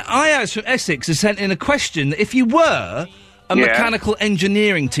 And Ayaz from Essex has sent in a question that if you were a mechanical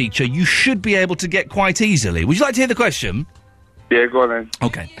engineering teacher, you should be able to get quite easily. Would you like to hear the question? Yeah, go on then.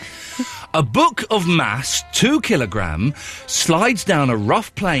 Okay. A book of mass, 2 kilogram, slides down a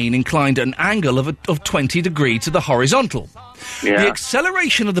rough plane inclined at an angle of 20 degrees to the horizontal. Yeah. The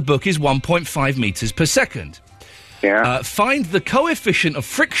acceleration of the book is 1.5 metres per second. Yeah. Find the coefficient of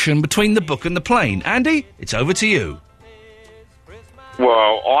friction between the book and the plane. Andy, it's over to you.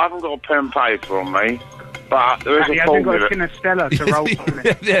 Well, I haven't got a pen and paper on me, but there is a formula. He hasn't got a Stella to roll on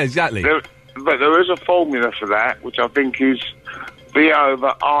it. Yeah, exactly. But there is a formula for that, which I think is V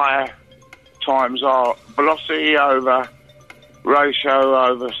over I times R, velocity over ratio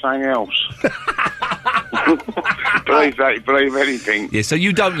over something else. Believe that, you believe anything. Yeah, so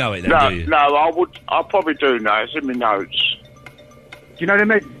you don't know it then, do you? No, I probably do know. It's in my notes. Do you know they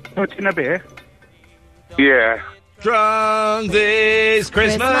made put in a beer? Yeah. Drunk this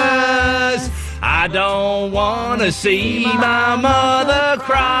Christmas, I don't want to see my mother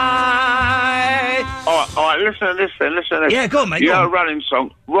cry. All right, listen to this. Yeah, go on, mate. You know a running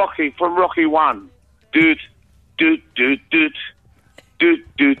song, Rocky, from Rocky 1. Doot, doot, doot, doot. Doot,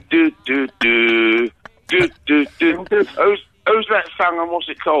 doot, doot, doot, doot. Doot, doot, doot. Who's that song and what's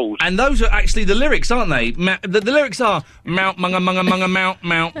it called? And those are actually the lyrics, aren't they? The lyrics are mount, munga, munga, munga, mount,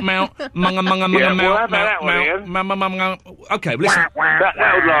 munga, munga, munga, mount. Okay, listen. That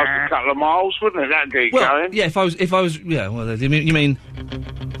would last a couple of miles, wouldn't it? That'd get going. Yeah, if I was, yeah. Well, you mean?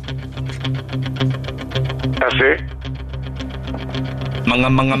 That's it. Munga,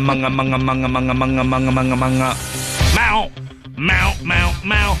 munga, munga, munga, munga, munga, munga, munga, munga, munga, mount. Mount,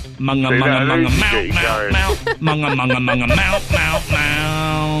 munga, munga, munga, mount, munga, munga, munga, mount.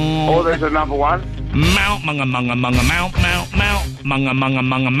 Oh, there's another one. Mount, munga, munga, munga, mount, munga, munga,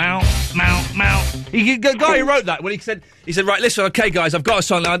 munga, mount. The guy who wrote that, when he said, right, listen, okay, guys, I've got a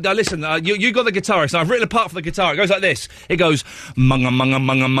song. Now, listen, you got the guitarist, and I've written a part for the guitar. It goes like this. It goes, munga, munga,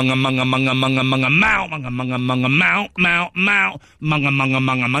 munga, munga, munga, munga, munga, munga, mount, munga, munga, munga, mount, munga, munga, munga,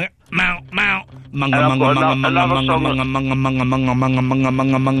 munga, mount, munga, munga, munga, munga, munga, munga,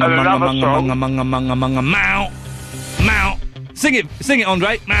 munga, munga, munga, munga, munga, munga, munga, mount. Sing it,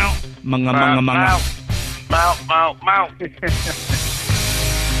 Andre. Mount, munga, munga, munga. Mount.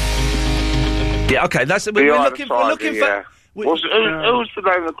 Yeah, okay, we're looking for... Who's the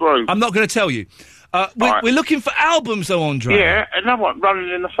name of the group? I'm not going to tell you. We're looking for albums, though, Andre. Yeah, another one, Running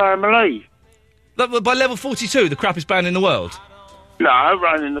in the Family. By Level 42, the crappiest band in the world? No,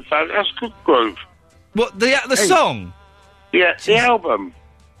 Running in the Family, that's a good group. What, the song? Yeah, the album.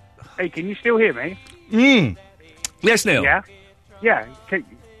 Hey, can you still hear me? Yes, Neil? Yeah.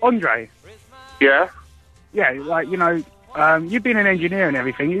 Andre? Yeah? Yeah, like, you've been an engineer and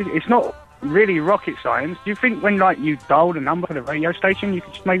everything. It's not really rocket science. Do you think when, you dialed a number for the radio station, you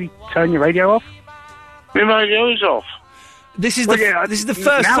could just maybe turn your radio off? My radio is off. This is the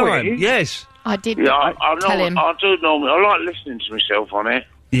first time. Yes. I did tell him. I do normally. I like listening to myself on it.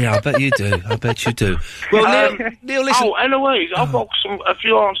 Yeah, I bet you do. Well, Neil, listen. Oh, Eloise, I've got a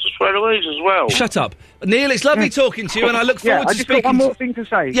few answers for Eloise as well. Shut up. Neil, it's lovely talking to you, and I look forward to speaking. Got one more thing to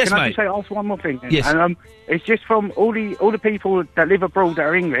say. Yes, Can mate. I just ask one more thing? Yes. And it's just from all the people that live abroad that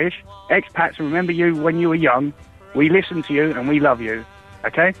are English, expats, remember you when you were young. We listen to you and we love you.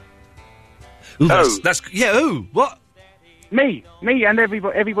 Okay? Ooh, who? What? Me and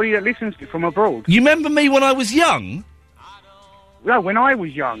everybody that listens to from abroad. You remember me when I was young? No, when I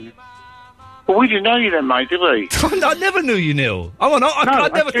was young. Well, we didn't know you then, mate, did we? I never knew you, Neil. I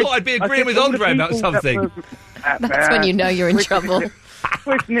never thought I'd be agreeing with Andre about something. That's when you know you're in trouble.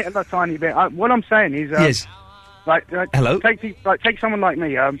 Twisting it a tiny bit. What I'm saying is, yes. Hello. Take someone like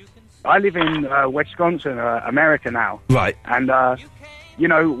me. I live in Wisconsin, America now. Right. And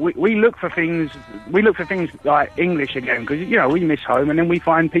we look for things. We look for things like English again because we miss home, and then we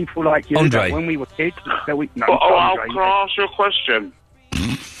find people like you Andre. when we were kids that we. No, Andre, can I ask you a question?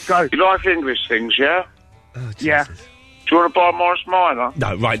 Go. You like English things, yeah? Oh, yeah. Do you want to buy Morris Minor?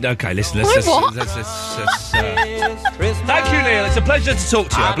 No, right, okay, listen, let's thank you, Neil, it's a pleasure to talk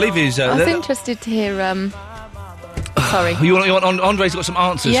to you. I believe he's... I was interested to hear, sorry. You want Andre's got some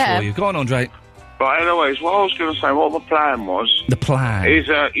answers for you. Go on, Andre. Right, anyways, what I was going to say, what my plan was... The plan? Is,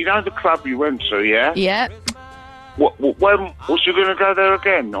 the club you went to, yeah? Yeah. When was you going to go there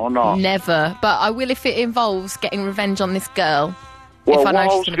again or not? Never, but I will if it involves getting revenge on this girl. Well, if I what I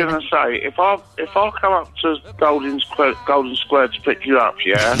know was going to say, if I come up to Golden Square to pick you up,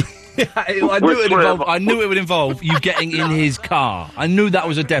 yeah. I knew it would involve you getting in his car. I knew that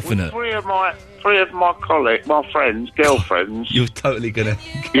was a definite. Three of my colleagues, my friends, girlfriends. You're totally gonna.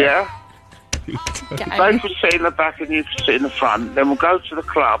 Yeah. They could sit in the back and you could sit in the front. Then we'll go to the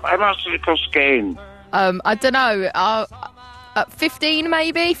club. How much does it cost to get in? I don't know. 15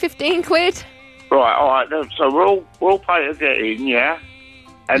 maybe, 15 quid. Right, all right. So we'll pay to get in, yeah,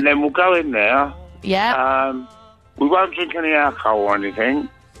 and then we'll go in there. Yeah. We won't drink any alcohol or anything.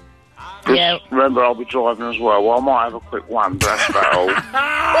 Yeah. Remember, I'll be driving as well. Well, I might have a quick one, but that's about all.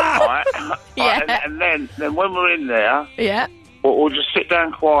 Right. Yeah. Right, and then when we're in there, yeah, we'll just sit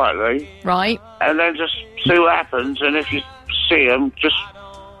down quietly. Right. And then just see what happens. And if you see them,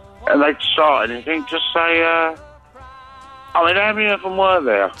 and they start anything, just say. How many of them were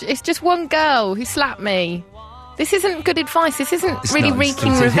there? It's just one girl who slapped me. This isn't good advice. This isn't really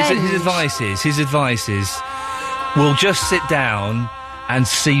wreaking revenge. His advice is, we'll just sit down and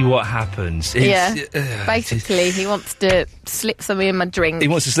see what happens. Basically, he wants to slip something in my drink. He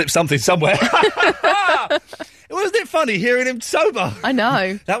wants to slip something somewhere. Wasn't it funny hearing him sober? I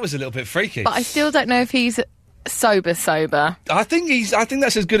know. That was a little bit freaky. But I still don't know if he's sober. I think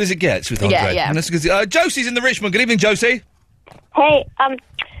that's as good as it gets with Andre. Yeah. And that's good. Josie's in the Richmond. Good evening, Josie. Hey, I'm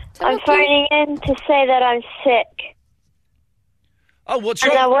phoning in to say that I'm sick. Oh, what's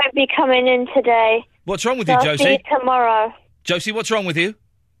wrong? And I won't be coming in today. What's wrong with you, I'll Josie? see you tomorrow. Josie, what's wrong with you?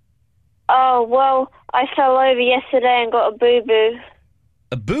 Oh, well, I fell over yesterday and got a boo-boo.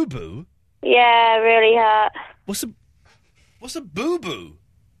 A boo-boo? Yeah, really hurt. What's a boo-boo?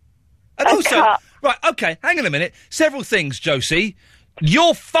 And also, right, okay, hang on a minute. Several things, Josie.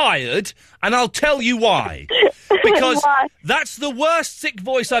 You're fired, and I'll tell you why. Because that's the worst sick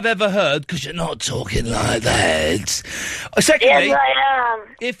voice I've ever heard, because you're not talking like that. Secondly, yes, I am.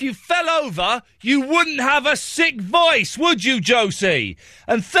 If you fell over, you wouldn't have a sick voice, would you, Josie?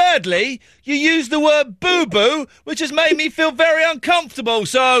 And thirdly, you used the word boo-boo, which has made me feel very uncomfortable,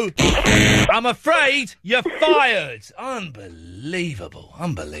 so I'm afraid you're fired. Unbelievable.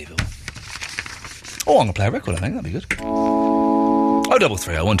 Oh, I'm going to play a record, I think. That'd be good.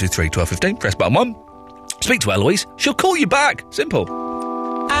 0330 123 1215. Press button 1. Speak to Eloise. She'll call you back. Simple.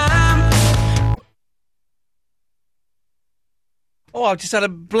 Oh, I just had a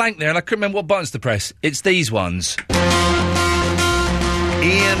blank there and I couldn't remember what buttons to press. It's these ones. Ian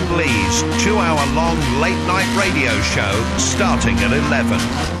Lee's 2-hour-long late-night radio show starting at 11.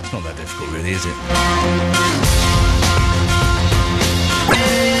 It's not that difficult, really, is it?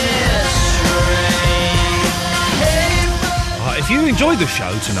 If you enjoyed the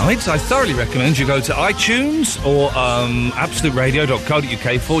show tonight, I thoroughly recommend you go to iTunes or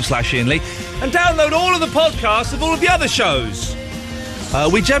absoluteradio.co.uk/Ian Lee and download all of the podcasts of all of the other shows.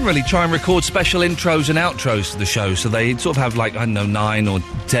 We generally try and record special intros and outros to the show, so they sort of have 9 or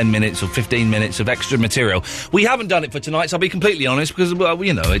 10 minutes or 15 minutes of extra material. We haven't done it for tonight, so I'll be completely honest, because,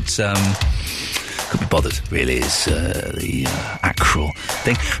 it's... could be bothered, really, is the actual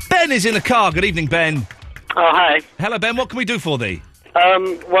thing. Ben is in the car. Good evening, Ben. Oh, hi. Hello, Ben. What can we do for thee?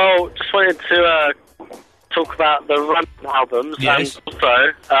 Well, just wanted to talk about the Run albums. Yes. And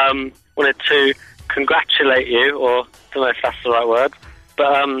also, wanted to congratulate you, or don't know if that's the right word,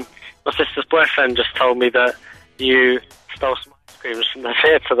 but my sister's boyfriend just told me that you stole some ice creams from the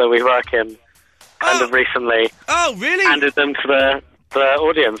theatre that we work in kind of recently. Oh, really? Handed them to the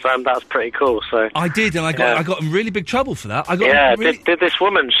audience, and that's pretty cool. So I did, and I got in really big trouble for that. Did this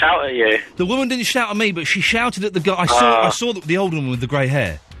woman shout at you? The woman didn't shout at me, but she shouted at the guy. I saw the older woman with the grey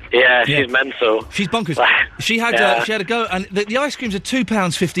hair. Yeah, she's mental. She's bonkers. She had a go, and the ice creams are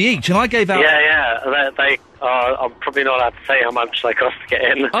 £2.50 each, and I gave out. I'm probably not allowed to say how much they cost to get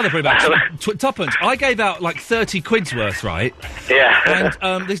in. Oh, they're pretty much tuppence. I gave out 30 quid's worth, right? Yeah.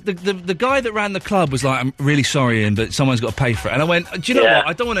 And the guy that ran the club was like, "I'm really sorry, Ian, but someone's got to pay for it." And I went, "Do you know what?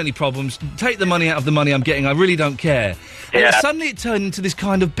 I don't want any problems. Take the money out of the money I'm getting. I really don't care." And then suddenly it turned into this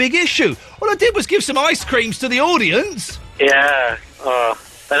kind of big issue. All I did was give some ice creams to the audience. Yeah.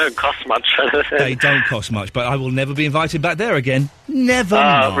 They don't cost much. They don't cost much, but I will never be invited back there again. Never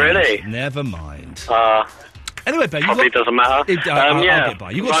mind. Really? Never mind. Anyway, Ben, probably doesn't matter. I'll get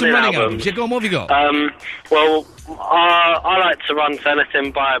by. You've got some running albums. Yeah, go on, what have you got? Well, I like to run to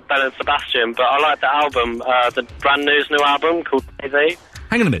anything by Belle and Sebastian, but I like the album, the brand new album called Daisy.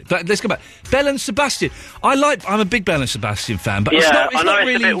 Hang on a minute. Let's go back. Belle and Sebastian. I'm a big Belle and Sebastian fan, but yeah, it's not I know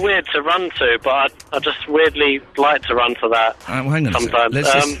really... it's a bit weird to run to, but I just weirdly like to run to that well, hang on sometimes.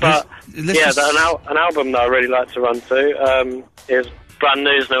 Let's an album that I really like to run to is brand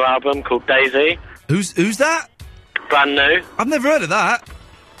new album called Daisy. Who's that? Brand New. I've never heard of that.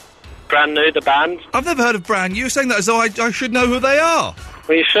 Brand New, the band. I've never heard of Brand New. You're saying that as though I should know who they are.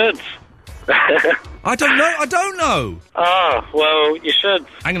 Well, you should. I don't know. Oh, well, you should.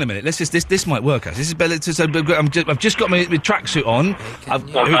 Hang on a minute. This might work. This is Bella. I've just got my tracksuit on.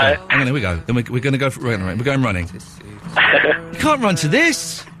 Hang on, here we go. Then we're going to go for running. We're going running. You can't run to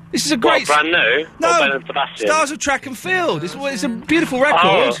this. This is a great... What, Brand New? No, Belle and Sebastian? Stars of Track and Field. It's a beautiful record.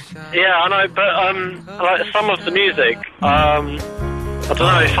 Oh, yeah, I know, but I like some of the music. I don't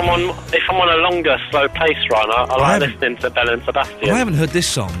know, if I'm on a longer, slow pace run, I like listening to Belle and Sebastian. I haven't heard this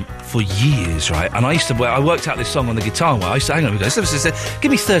song for years, right? And I worked out this song on the guitar. Hang on,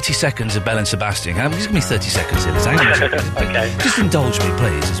 give me 30 seconds of Belle and Sebastian. Just give me 30 seconds of this. Hang on a second. Okay. Just indulge me,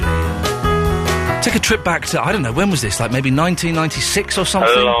 please, as we... Take a trip back to, I don't know, when was this? Like maybe 1996 or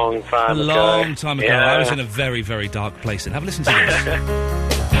something? A long time ago. A long time ago. Yeah. I was in a very, very dark place then. Have a listen to this. Hey,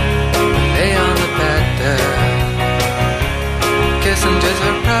 on the bed there. Kissing just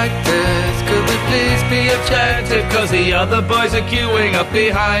for practice. Could we please be objective? Cause the other boys are queuing up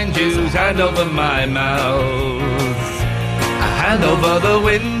behind you. Hand over my mouth. Hand over the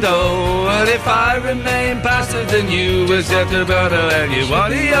window, and if I remain passive, then you will set the battle, and you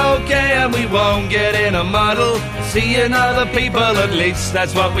want it okay, and we won't get in a muddle. Seeing other people, at least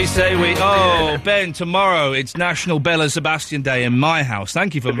that's what we say. Ben, tomorrow it's National Belle and Sebastian Day in my house.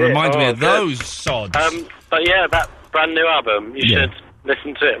 Thank you for reminding me of those sods. But yeah, that brand new album, you should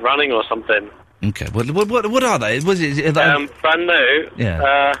listen to it running or something. Okay, what are they? Brand new.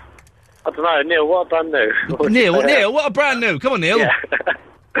 Yeah. I don't know, Neil, what a brand new? Neil, what a brand new? Come on, Neil. Yeah.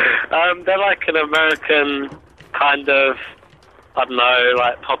 They're like an American kind of, I don't know,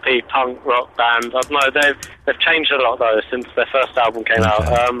 like poppy punk rock band. I don't know, they've changed a lot though since their first album came out.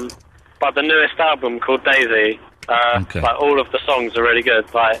 But the newest album called Daisy, like all of the songs are really good.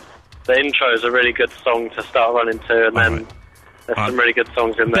 Like the intro is a really good song to start running to, and then there's some really good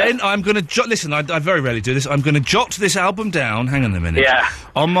songs in there. Ben, I'm going to listen, I very rarely do this. I'm going to jot this album down. Hang on a minute. Yeah.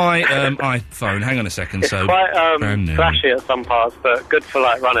 On my iPhone. Hang on a second. It's quite flashy at some parts, but good for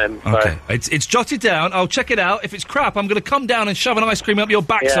like running. So. Okay. It's jotted down. I'll check it out. If it's crap, I'm going to come down and shove an ice cream up your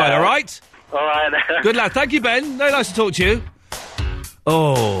backside, all right? All right. Good lad. Thank you, Ben. Very nice to talk to you.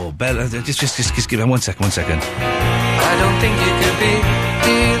 Oh, Bella, just give me 1 second. I don't think you could be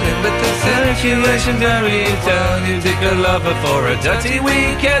dealing with the situation very town. You take a lover for a dirty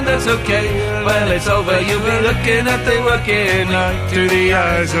weekend, that's okay. Well, it's over, you'll be looking at the working night through the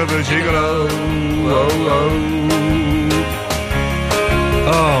eyes of a gigolo.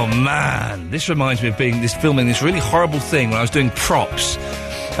 Oh, man. This reminds me of filming this really horrible thing when I was doing props.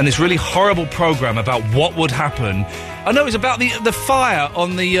 And this really horrible programme about what would happen. I know it was about the fire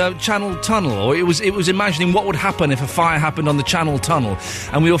on the Channel Tunnel, or it was imagining what would happen if a fire happened on the Channel Tunnel,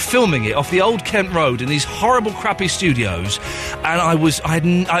 and we were filming it off the Old Kent Road in these horrible, crappy studios, and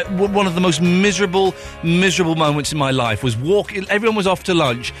one of the most miserable moments in my life was walking. Everyone was off to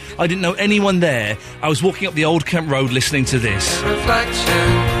lunch. I didn't know anyone there. I was walking up the Old Kent Road listening to this. Reflection,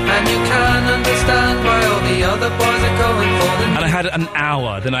 and you can understand why all the other boys are going for them. And I had an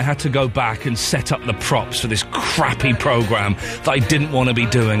hour. Then I had to go back and set up the props for this crappy programme that I didn't want to be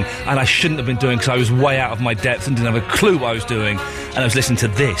doing, and I shouldn't have been doing because I was way out of my depth and didn't have a clue what I was doing, and I was listening to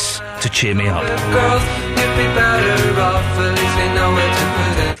this to cheer me up. Girls, you'd be better off, at least they know where to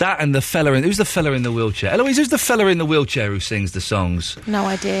put it. That and who's the fella in the wheelchair? Eloise, who's the fella in the wheelchair who sings the songs? No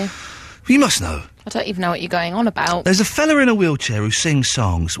idea. You must know. I don't even know what you're going on about. There's a fella in a wheelchair who sings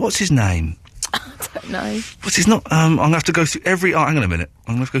songs. What's his name? I don't know. What's his not? I'm going to have to go through every... hang on a minute.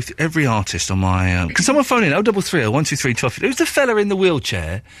 I'm going to go through every artist on my... Can someone phone in? 0330 123 12. Who's the fella in the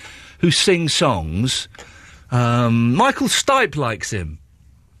wheelchair who sings songs? Michael Stipe likes him.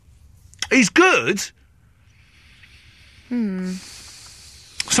 He's good.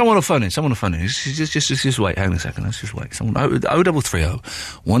 Someone will phone in. Just wait. Hang on a second. Let's just wait. 0330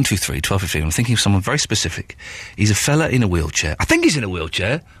 123 1215. I'm thinking of someone very specific. He's a fella in a wheelchair. I think he's in a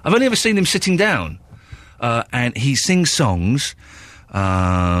wheelchair. I've only ever seen him sitting down. And he sings songs. Yeah.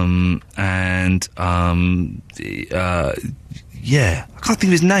 I can't think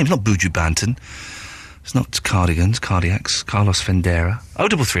of his name. It's not Buju Banton. It's not Cardiacs. Carlos Fendera.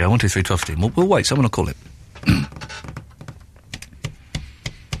 0330 123 1215. We'll wait. Someone will call it.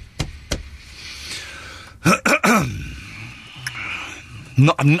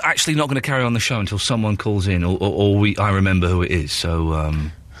 I'm actually not going to carry on the show until someone calls in, or I remember who it is. So,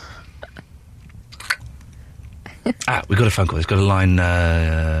 we've got a phone call. It's got a line.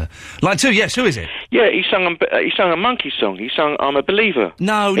 Line 2. Yes, who is it? Yeah, he sung a Monkey song. He sung "I'm a Believer."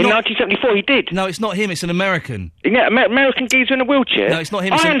 No, in 1974 he did. No, it's not him. It's an American. Yeah, American geezer in a wheelchair. No, it's not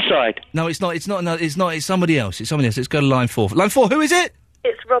him. Ironside. No, it's not. It's not. No, it's not. It's somebody else. It's somebody else. Let's go to line 4. Line 4. Who is it?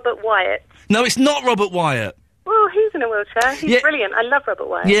 It's Robert Wyatt. No, it's not Robert Wyatt. Well, he's in a wheelchair. He's brilliant. I love Robert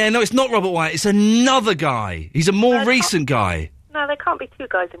Wyatt. Yeah, no, it's not Robert Wyatt. It's another guy. He's a more recent guy. No, there can't be two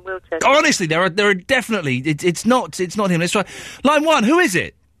guys in wheelchairs. Honestly, there are definitely. It's not him. Let's try. Line 1. Who is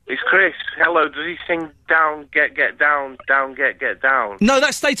it? It's Chris. Hello. Does he sing "Down, Get Down, Down, Get Down"? No,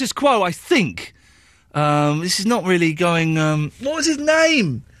 that's Status Quo, I think. This is not really going. What was his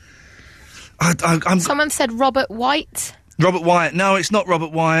name? Someone said Robert White. Robert Wyatt. No, it's not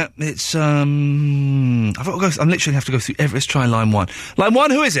Robert Wyatt. It's I'm literally have to go through every. Let's try line 1. Line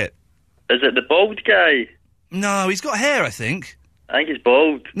 1. Who is it? Is it the bald guy? No, he's got hair. I think he's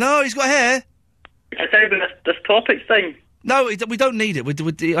bald. No, he's got hair. I tell you this topics thing. No, we don't need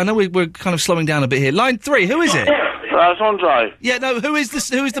it. I know we're kind of slowing down a bit here. Line 3. Who is it? That's Andre. Yeah. No. Who is this?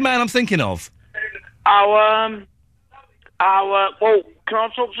 Who is the man I'm thinking of? Well, can I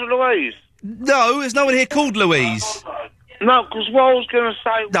talk to Louise? No, there's no one here called Louise. No, because what I was going to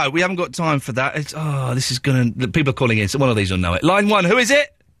say... No, we haven't got time for that. This is going to... People are calling in, so one of these will know it. Line 1, who is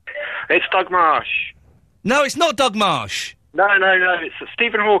it? It's Doug Marsh. No, it's not Doug Marsh. No, it's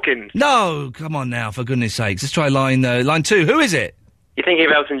Stephen Hawking. No, come on now, for goodness sakes. Let's try line 2. Who is it? You're thinking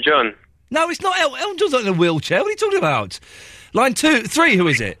of Elton John? No, it's not Elton John's not in a wheelchair. What are you talking about? Line 3, who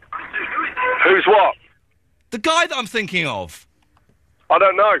is it? Who's what? The guy that I'm thinking of. I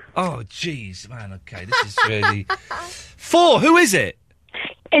don't know. Oh, jeez, man, okay, this is really... 4, who is it?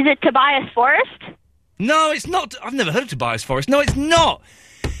 Is it Tobias Forrest? No, it's not. I've never heard of Tobias Forrest. No, it's not.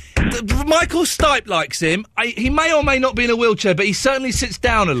 Michael Stipe likes him. He may or may not be in a wheelchair, but he certainly sits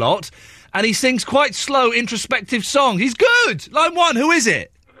down a lot, and he sings quite slow, introspective songs. He's good! Line 1, who is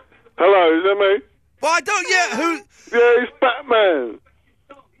it? Hello, is that me? Well, I don't yet. Who? Yeah, it's Batman.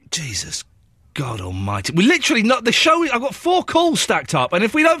 Jesus God almighty. We literally not... The show... I've got 4 calls stacked up, and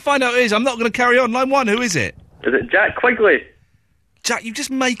if we don't find out who it is, I'm not going to carry on. Line 1, who is it? Is it Jack Quigley? Jack, you're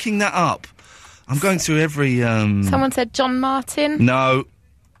just making that up. I'm going through every... Someone said John Martin. No.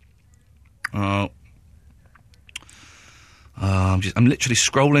 Oh. I'm literally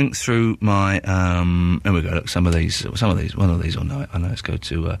scrolling through my... Here we go. Look, one of these will know it. I know. Let's go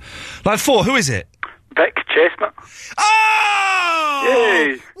to... Line 4, who is it? Vic Chestnut. Oh!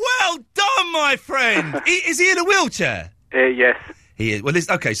 Yay. Well done, my friend! Is he in a wheelchair? Yes. He is. Well,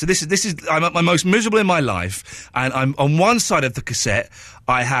 okay, so this is... I'm at my most miserable in my life, and I'm on one side of the cassette,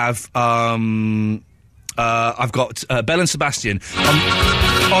 I have... I've got Belle and Sebastian.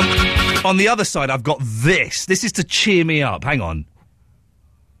 On the other side, I've got this. This is to cheer me up. Hang on.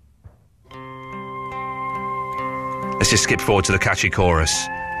 Let's just skip forward to the catchy chorus.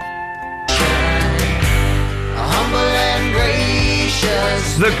 Humble and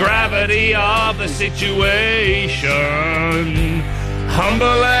gracious. The gravity of the situation.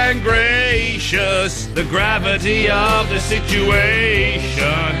 Humble and gracious. The gravity of the situation.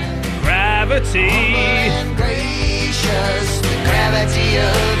 Gravity. Humble and gracious. The gravity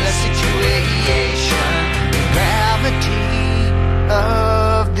of the situation. The gravity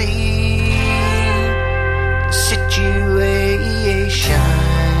of the situation.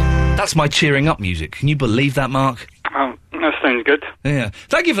 That's my cheering up music. Can you believe that, Mark? That sounds good. Yeah.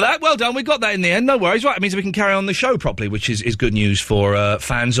 Thank you for that. Well done. We got that in the end. No worries. Right, it means we can carry on the show properly, which is good news for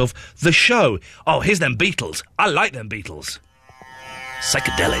fans of the show. Oh, here's them Beatles. I like them Beatles.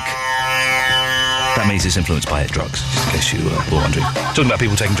 Psychedelic. That means it's influenced by drugs, just in case you were wondering. Talking about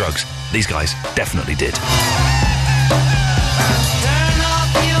people taking drugs. These guys definitely did. Turn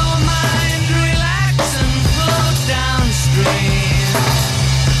off your mind, relax and float downstream.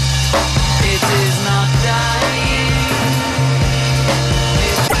 It is not dying.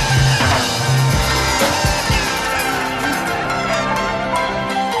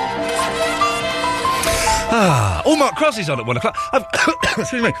 Oh, Mark Crossley's on at 1 o'clock.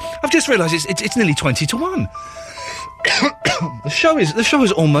 Excuse me. I've just realised it's nearly 20 to 1. The show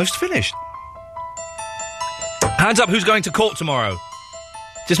is almost finished. Hands up, who's going to court tomorrow?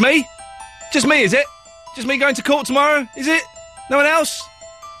 Just me? Just me, is it? Just me going to court tomorrow? Is it? No one else?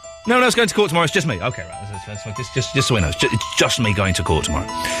 No one else going to court tomorrow, it's just me. OK, right, that's fine. Just so we know, it's just me going to court tomorrow.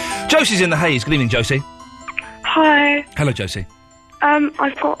 Josie's in the haze. Good evening, Josie. Hi. Hello, Josie.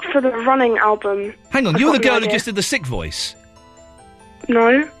 I've got for the Running album. Hang on, you're the girl who just did the sick voice?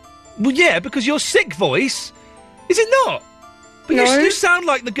 No. Well, yeah, because your sick voice... Is it not? But No. you sound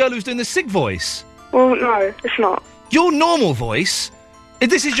like the girl who's doing the sick voice. Well, no, it's not. Your normal voice...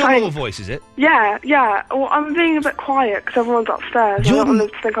 This is your normal voice, is it? Yeah. Well, I'm being a bit quiet because everyone's upstairs. I don't want them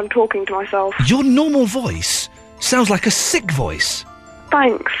to think I'm talking to myself. Your normal voice sounds like a sick voice.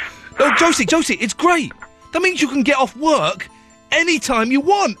 Thanks. Oh, Josie, it's great. That means you can get off work any time you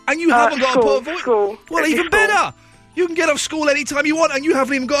want, and you haven't got to put a voice... School. Well, even better. You can get off school any time you want, and you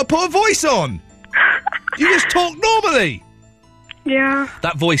haven't even got to put a voice on. You just talk normally. Yeah.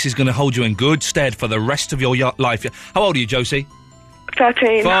 That voice is going to hold you in good stead for the rest of your life. How old are you, Josie?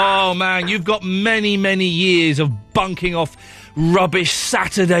 13. Oh, man, you've got many, many years of bunking off rubbish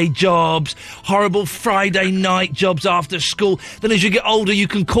Saturday jobs, horrible Friday night jobs after school. Then as you get older, you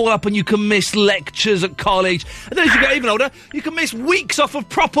can call up and you can miss lectures at college. And then as you get even older, you can miss weeks off of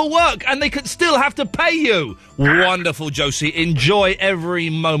proper work and they can still have to pay you. Wonderful, Josie. Enjoy every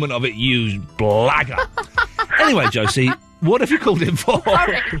moment of it, you blagger. Anyway, Josie, what have you called in for?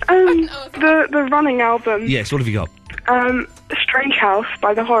 The Running album. Yes, what have you got? Strange House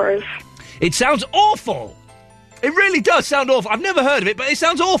by The Horrors. It sounds awful. It really does sound awful. I've never heard of it, but it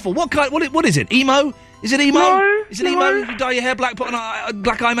sounds awful. What is it? Emo? Is it emo? No, is it emo? You dye your hair black, put on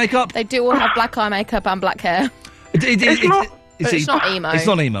black eye makeup? They do all have black eye makeup and black hair. It's not emo. It's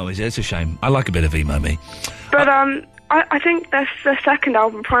not emo, is it? It's a shame. I like a bit of emo, me. But I think their second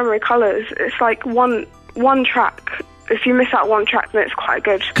album, Primary Colours, it's like one track. If you miss out one track, then it's quite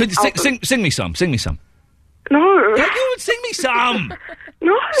good. Sing me some. No. Go on, sing me some.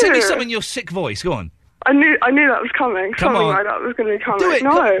 No. Sing me some in your sick voice. Go on. I knew that was coming. Come Something on. like that was going to be coming. Do it.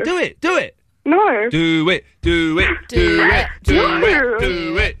 No. Do it. No. Do it. Do it. Do it. Do it.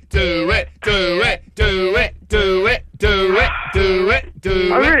 Do it. Do it. Do it. Do it. Do it. Do it. Do it.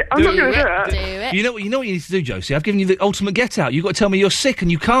 Do it. I'm not going to do it. You know what you need to do, Josie? I've given you the ultimate get out. You've got to tell me you're sick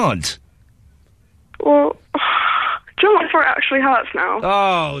and you can't. Well, do you know my throat actually hurts now?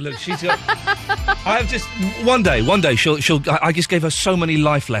 Oh, look, she's got... I have just... One day, she'll... I just gave her so many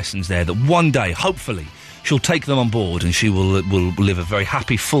life lessons there that one day, hopefully, she'll take them on board and she will live a very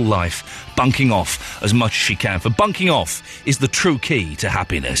happy, full life, bunking off as much as she can. For bunking off is the true key to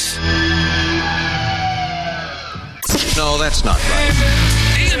happiness. No, that's not right.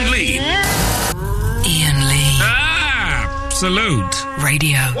 Ian Lee. Ian Lee. Absolute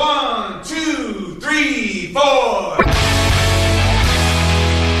Radio. 1, 2, 3, 4.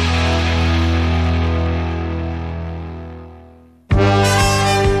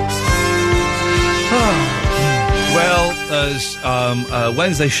 Well, as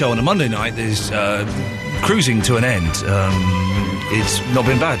Wednesday's show on a Monday night is cruising to an end, it's not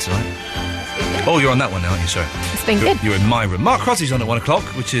been bad tonight. Oh, you're on that one now, aren't you? Sorry. It's been good. You're in my room. Mark Crosby's on at 1 o'clock,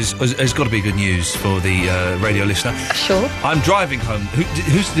 which has got to be good news for the radio listener. Sure. I'm driving home.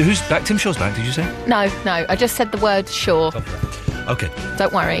 Who's back? Tim Shaw's back, did you say? No. I just said the word sure. Okay.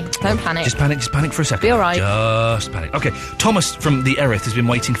 Don't worry. Don't panic. Just panic for a second. Be all right. Just panic. Okay. Thomas from the Erith has been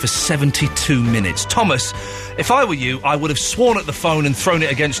waiting for 72 minutes. Thomas, if I were you, I would have sworn at the phone and thrown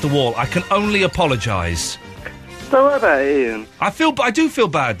it against the wall. I can only apologise. Don't worry about it, Ian. I do feel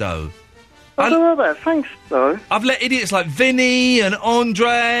bad, though. Don't worry about it. Thanks, though. I've let idiots like Vinny and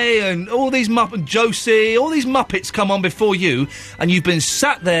Andre and all these Josie, all these Muppets come on before you, and you've been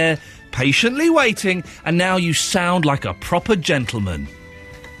sat there patiently waiting, and now you sound like a proper gentleman.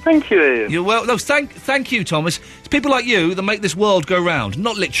 Thank you, Ian. You're well. No, thank you, Thomas. It's people like you that make this world go round.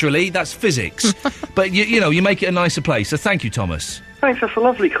 Not literally, that's physics, but you make it a nicer place. So thank you, Thomas. Thanks, that's a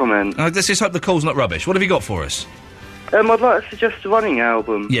lovely comment. Let's just hope the call's not rubbish. What have you got for us? I'd like to suggest a Running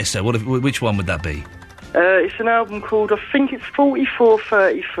album. Yes, sir. Which one would that be? It's an album called, I think it's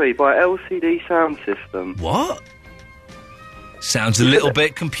 4433 by LCD Sound System. What? Sounds a little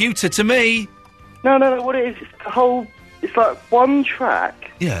bit computer to me. No, what it is, it's like one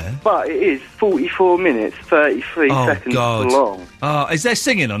track. Yeah. But it is 44 minutes, 33 seconds long. Is there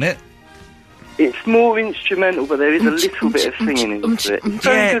singing on it? It's more instrumental, but there is a little bit of singing into it. It's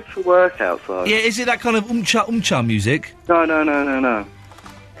very good for work outside. Yeah, is it that kind of umcha music? No.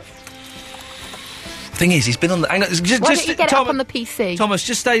 Thing is, he's been on the... Hang on, Why don't you get it up on the PC? Thomas,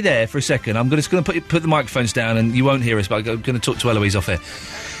 just stay there for a second. I'm just going to put the microphones down and you won't hear us, but I'm going to talk to Eloise off here.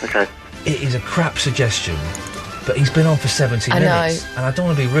 Okay. It is a crap suggestion, but he's been on for 70 minutes. And I don't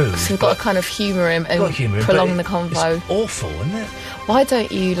want to be rude. So we've got to kind of humour him and prolong the convo. It's awful, isn't it? Why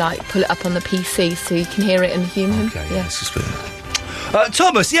don't you, pull it up on the PC so you can hear it and humour him? Okay, yeah, this is good.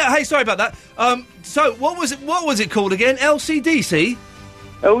 Thomas, hey, sorry about that. So, what was it called again? LCDC?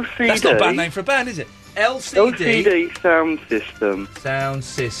 LCD. That's not a bad name for a band, is it? LCD Sound System. Sound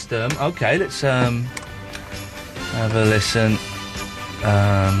System. Okay, let's have a listen.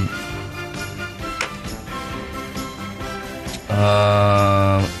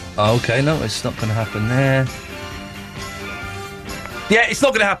 Okay, no, it's not going to happen there. Yeah, it's not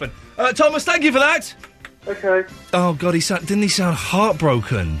going to happen. Thomas, thank you for that. Okay. Oh, God, didn't he sound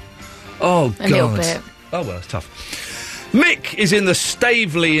heartbroken? Oh, God. A little bit. Oh, well, it's tough. Mick is in the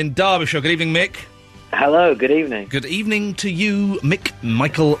Staveley in Derbyshire. Good evening, Mick. Hello, good evening. Good evening to you, Mick,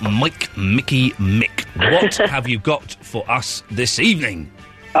 Michael, Mike, Mickey, Mick. What have you got for us this evening?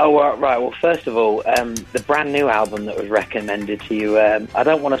 Oh, right. Well, first of all, the brand new album that was recommended to you, I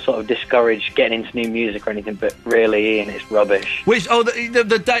don't want to sort of discourage getting into new music or anything, but really, Ian, it's rubbish. Which,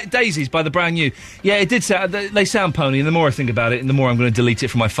 the Daisies by the brand new. Yeah, it did sound, they sound pony, and the more I think about it, the more I'm going to delete it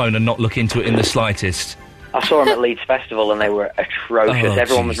from my phone and not look into it in the slightest. I saw them at Leeds Festival and they were atrocious. Oh,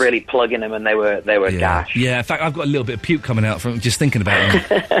 everyone was really plugging them and they were gash. Yeah, in fact, I've got a little bit of puke coming out from just thinking about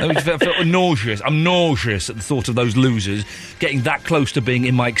them. I felt nauseous. I'm nauseous at the thought of those losers getting that close to being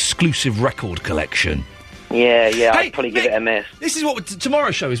in my exclusive record collection. Yeah, I'd probably give it a miss. This is what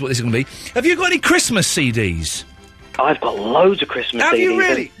tomorrow's show is. What this is going to be. Have you got any Christmas CDs? I've got loads of Christmas CDs. Have you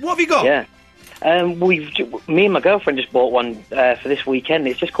really? What have you got? Yeah. Me and my girlfriend just bought one for this weekend.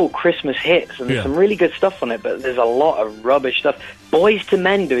 It's just called Christmas Hits, and there's some really good stuff on it, but there's a lot of rubbish stuff. Boys to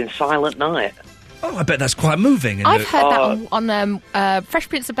Men doing Silent Night. Oh, I bet that's quite moving. I've heard that on Fresh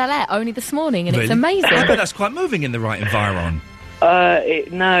Prince of Bel-Air only this morning, and it's amazing. I bet that's quite moving in the right environ.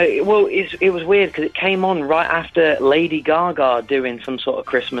 It was weird because it came on right after Lady Gaga doing some sort of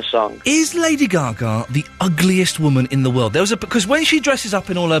Christmas song. Is Lady Gaga the ugliest woman in the world? Because when she dresses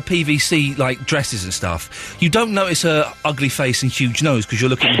up in all her PVC like dresses and stuff, you don't notice her ugly face and huge nose because you're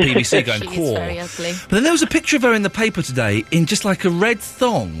looking at the PVC going, She is very ugly. But then there was a picture of her in the paper today in just like a red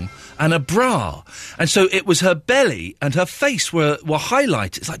thong and a bra, and so it was her belly and her face were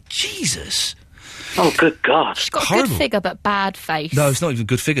highlighted. It's like, Jesus. Oh, good God. She's got a Horrible. good figure, but bad face. No, it's not even a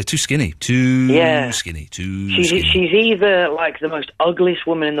good figure. Too skinny. Skinny. She's either, like, the most ugliest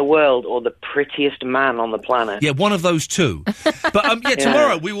woman in the world or the prettiest man on the planet. Yeah, one of those two. But,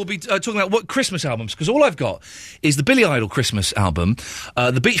 tomorrow we will be talking about what Christmas albums, because all I've got is the Billy Idol Christmas album,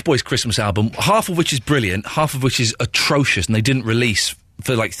 the Beach Boys Christmas album, half of which is brilliant, half of which is atrocious, and they didn't release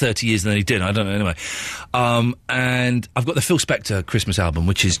for like 30 years, and then he did. I don't know. Anyway, and I've got the Phil Spector Christmas album,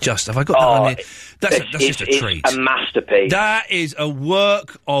 which is just. Have I got that on here? That's just a treat. It's a masterpiece. That is a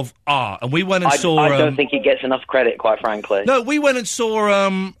work of art. And we went and saw. I don't think it gets enough credit, quite frankly. No, we went and saw.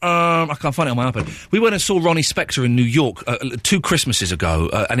 I can't find it on my iPad. We went and saw Ronnie Spector in New York 2 Christmases ago,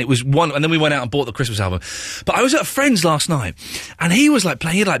 and it was one. And then we went out and bought the Christmas album. But I was at a friend's last night, and he was like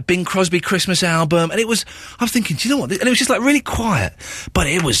playing like Bing Crosby Christmas album, and it was. I was thinking, do you know what? And it was just like really quiet. But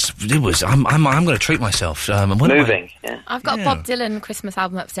it was. I'm going to treat myself. Moving. Yeah. I've got a Bob Dylan Christmas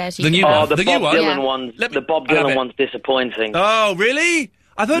album upstairs. The new one. The Bob Dylan one's. The Bob Dylan one's disappointing. Oh, really?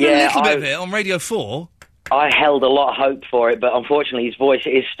 I've heard a little bit of it on Radio 4. I held a lot of hope for it, but unfortunately his voice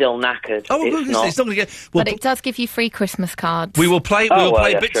is still knackered. Oh, it's not going to get. But it does give you free Christmas cards. We will play. We will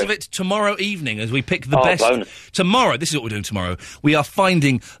play bits of it tomorrow evening as we pick the best. Bonus. Tomorrow, this is what we're doing tomorrow. We are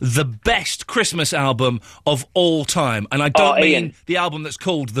finding the best Christmas album of all time, and I don't mean Ian. the album that's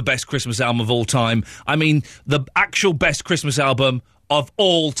called the best Christmas album of all time. I mean the actual best Christmas album of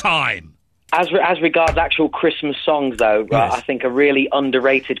all time. As regards actual Christmas songs, though, Yes. I think a really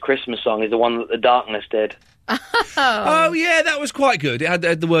underrated Christmas song is the one that The Darkness did. Oh, yeah, that was quite good. It had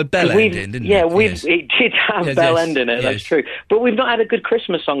the word Bell ending, didn't it? Yes. It did have Bell End in it, that's true. But we've not had a good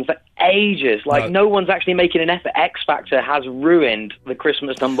Christmas song for ages. Like, no one's actually making an effort. X Factor has ruined the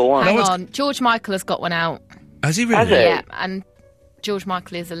Christmas number one. Hang on, George Michael has got one out. Has he really? Has he? Yeah, and George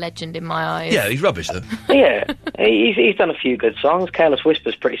Michael is a legend in my eyes. Yeah, he's rubbish, though. Yeah, he's done a few good songs. Careless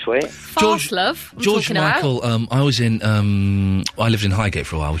Whisper's pretty sweet. Fast Love. George Michael, I was in, I lived in Highgate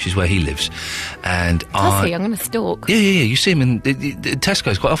for a while, which is where he lives. And Does he? I'm going to stalk. Yeah, you see him in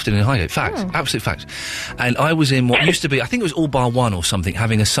Tesco's quite often in Highgate. Fact, absolute fact. And I was in what used to be, I think it was All Bar One or something,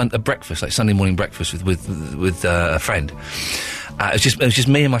 having a breakfast, like Sunday morning breakfast with a friend. It was just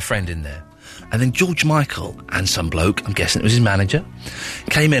me and my friend in there. And then George Michael and some bloke, I'm guessing it was his manager,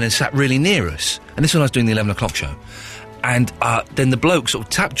 came in and sat really near us. And this was when I was doing the 11 o'clock show. And then the bloke sort of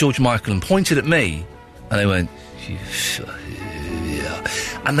tapped George Michael and pointed at me. And they went, yeah.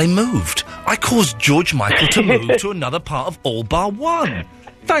 And they moved. I caused George Michael to move to another part of All Bar One.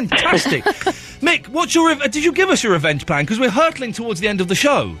 Fantastic. Mick, what's your... did you give us your revenge plan? Because we're hurtling towards the end of the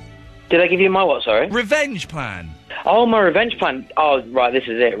show. Did I give you my what, sorry? Revenge plan. Oh, my revenge plan. Oh, right, this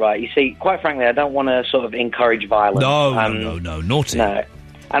is it, right. You see, quite frankly, I don't want to sort of encourage violence. No, naughty. No.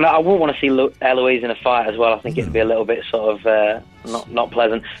 And I wouldn't want to see Eloise in a fight as well. I think it'd be a little bit sort of not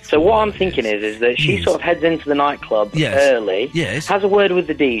pleasant. So what I'm thinking is that she sort of heads into the nightclub early, has a word with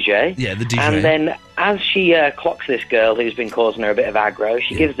the DJ, the DJ, and then as she clocks this girl who's been causing her a bit of aggro,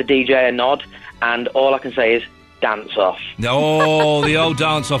 she gives the DJ a nod, and all I can say is, dance off. Oh, the old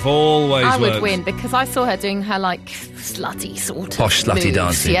dance off always I would works. win, because I saw her doing her, like, slutty sort of posh slutty moves,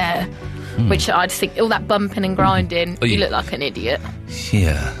 dancing. yeah. Which I'd think, all that bumping and grinding, you look like an idiot.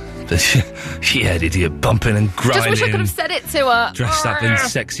 Yeah. Yeah, idiot, bumping and grinding. Just wish I could have said it to her. Dressed up in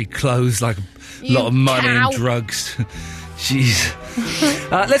sexy clothes, like a lot of money and drugs. Jeez.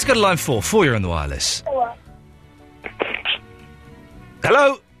 Let's go to line 4. 4, you're on the wireless.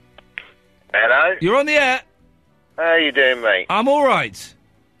 Hello? Hello? You're on the air. How you doing, mate? I'm all right.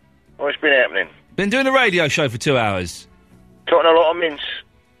 What's been happening? Been doing a radio show for 2 hours. Talking a lot of mince?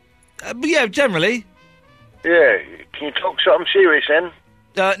 Yeah, generally. Yeah. Can you talk something serious, then?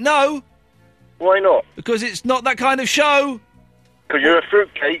 No. Why not? Because it's not that kind of show. Because you're a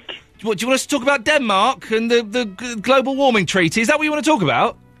fruitcake. What, do you want us to talk about Denmark and the global warming treaty? Is that what you want to talk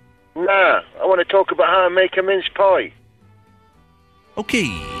about? No, I want to talk about how to make a mince pie. Okay.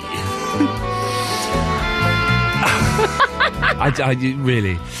 I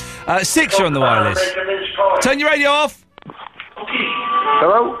really. 6 are on the wireless. Turn your radio off.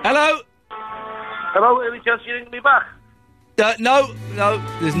 Hello? Hello? Hello, any chance you didn't be back? No,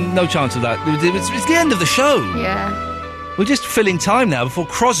 there's no chance of that. It's the end of the show. Yeah. We're just filling time now before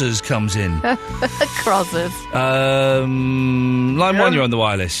Crozzers comes in. Crozzers. Line 1, you're on the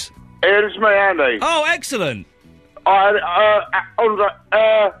wireless. It's me, Andy. Oh, excellent. I'm having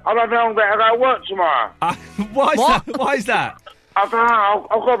a long day. I got to work tomorrow. Why is that? I don't know.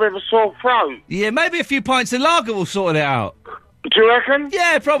 I've got a bit of a sore throat. Yeah, maybe a few pints of lager will sort it out. Do you reckon?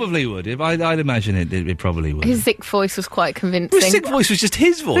 Yeah, it probably would. I'd imagine it probably would. His sick voice was quite convincing. His sick voice was just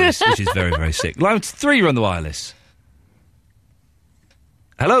his voice, which is very, very sick. Line 3, you're on the wireless.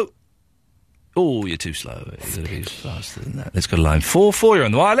 Hello? Oh, you're too slow. You've got to be faster than that. Let's go to line 4. 4, you're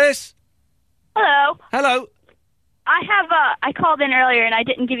on the wireless. Hello. Hello. I called in earlier and I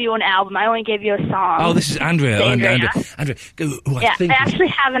didn't give you an album. I only gave you a song. Oh, this is Andrea. Andrea. I actually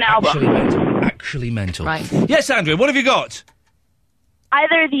have an album. Actually mental. Right. Yes, Andrea, what have you got?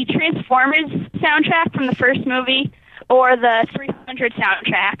 Either the Transformers soundtrack from the first movie or the 300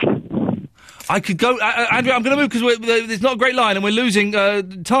 soundtrack. I could go... Andrea, I'm going to move because there's not a great line and we're losing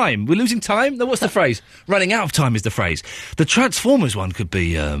time. We're losing time? No, what's the phrase? Running out of time is the phrase. The Transformers one could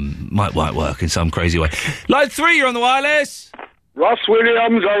be... might work in some crazy way. Line 3, you're on the wireless. Ross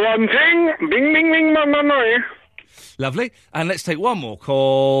Williams, one thing. Bing, bing, bing, ma. Lovely. And let's take one more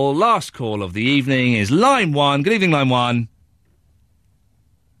call. Last call of the evening is line 1. Good evening, line 1.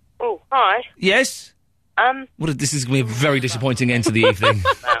 Oh, hi. Yes? This is going to be a very disappointing end to the evening.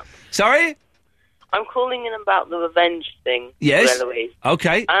 Sorry? I'm calling in about the revenge thing. Yes. For Eloise.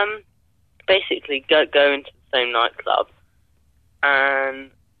 Okay. Basically, go into the same nightclub and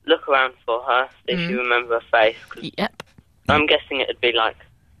look around for her, see if you remember her face. Yep. I'm guessing it'd be like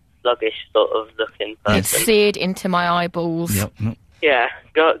sluggish sort of looking person. It's seared into my eyeballs. Yep. Yeah,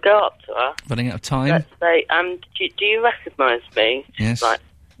 go up to her. Running out of time. Let's say, do you recognise me? Yes. Like,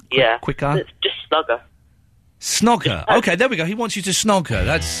 yeah. Quicker. Let's just slug her. Snog her. Okay, there we go. He wants you to snog her.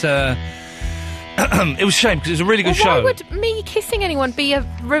 That's, it was a shame because it was a really good show. Why would me kissing anyone be a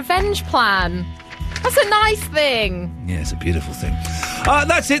revenge plan? That's a nice thing. Yeah, it's a beautiful thing.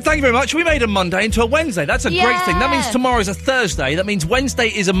 That's it. Thank you very much. We made a Monday into a Wednesday. That's a great thing. That means tomorrow's a Thursday. That means Wednesday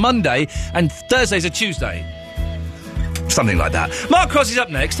is a Monday and Thursday's a Tuesday. Something like that. Mark Cross is up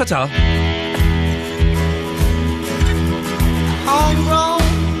next. Ta-ta.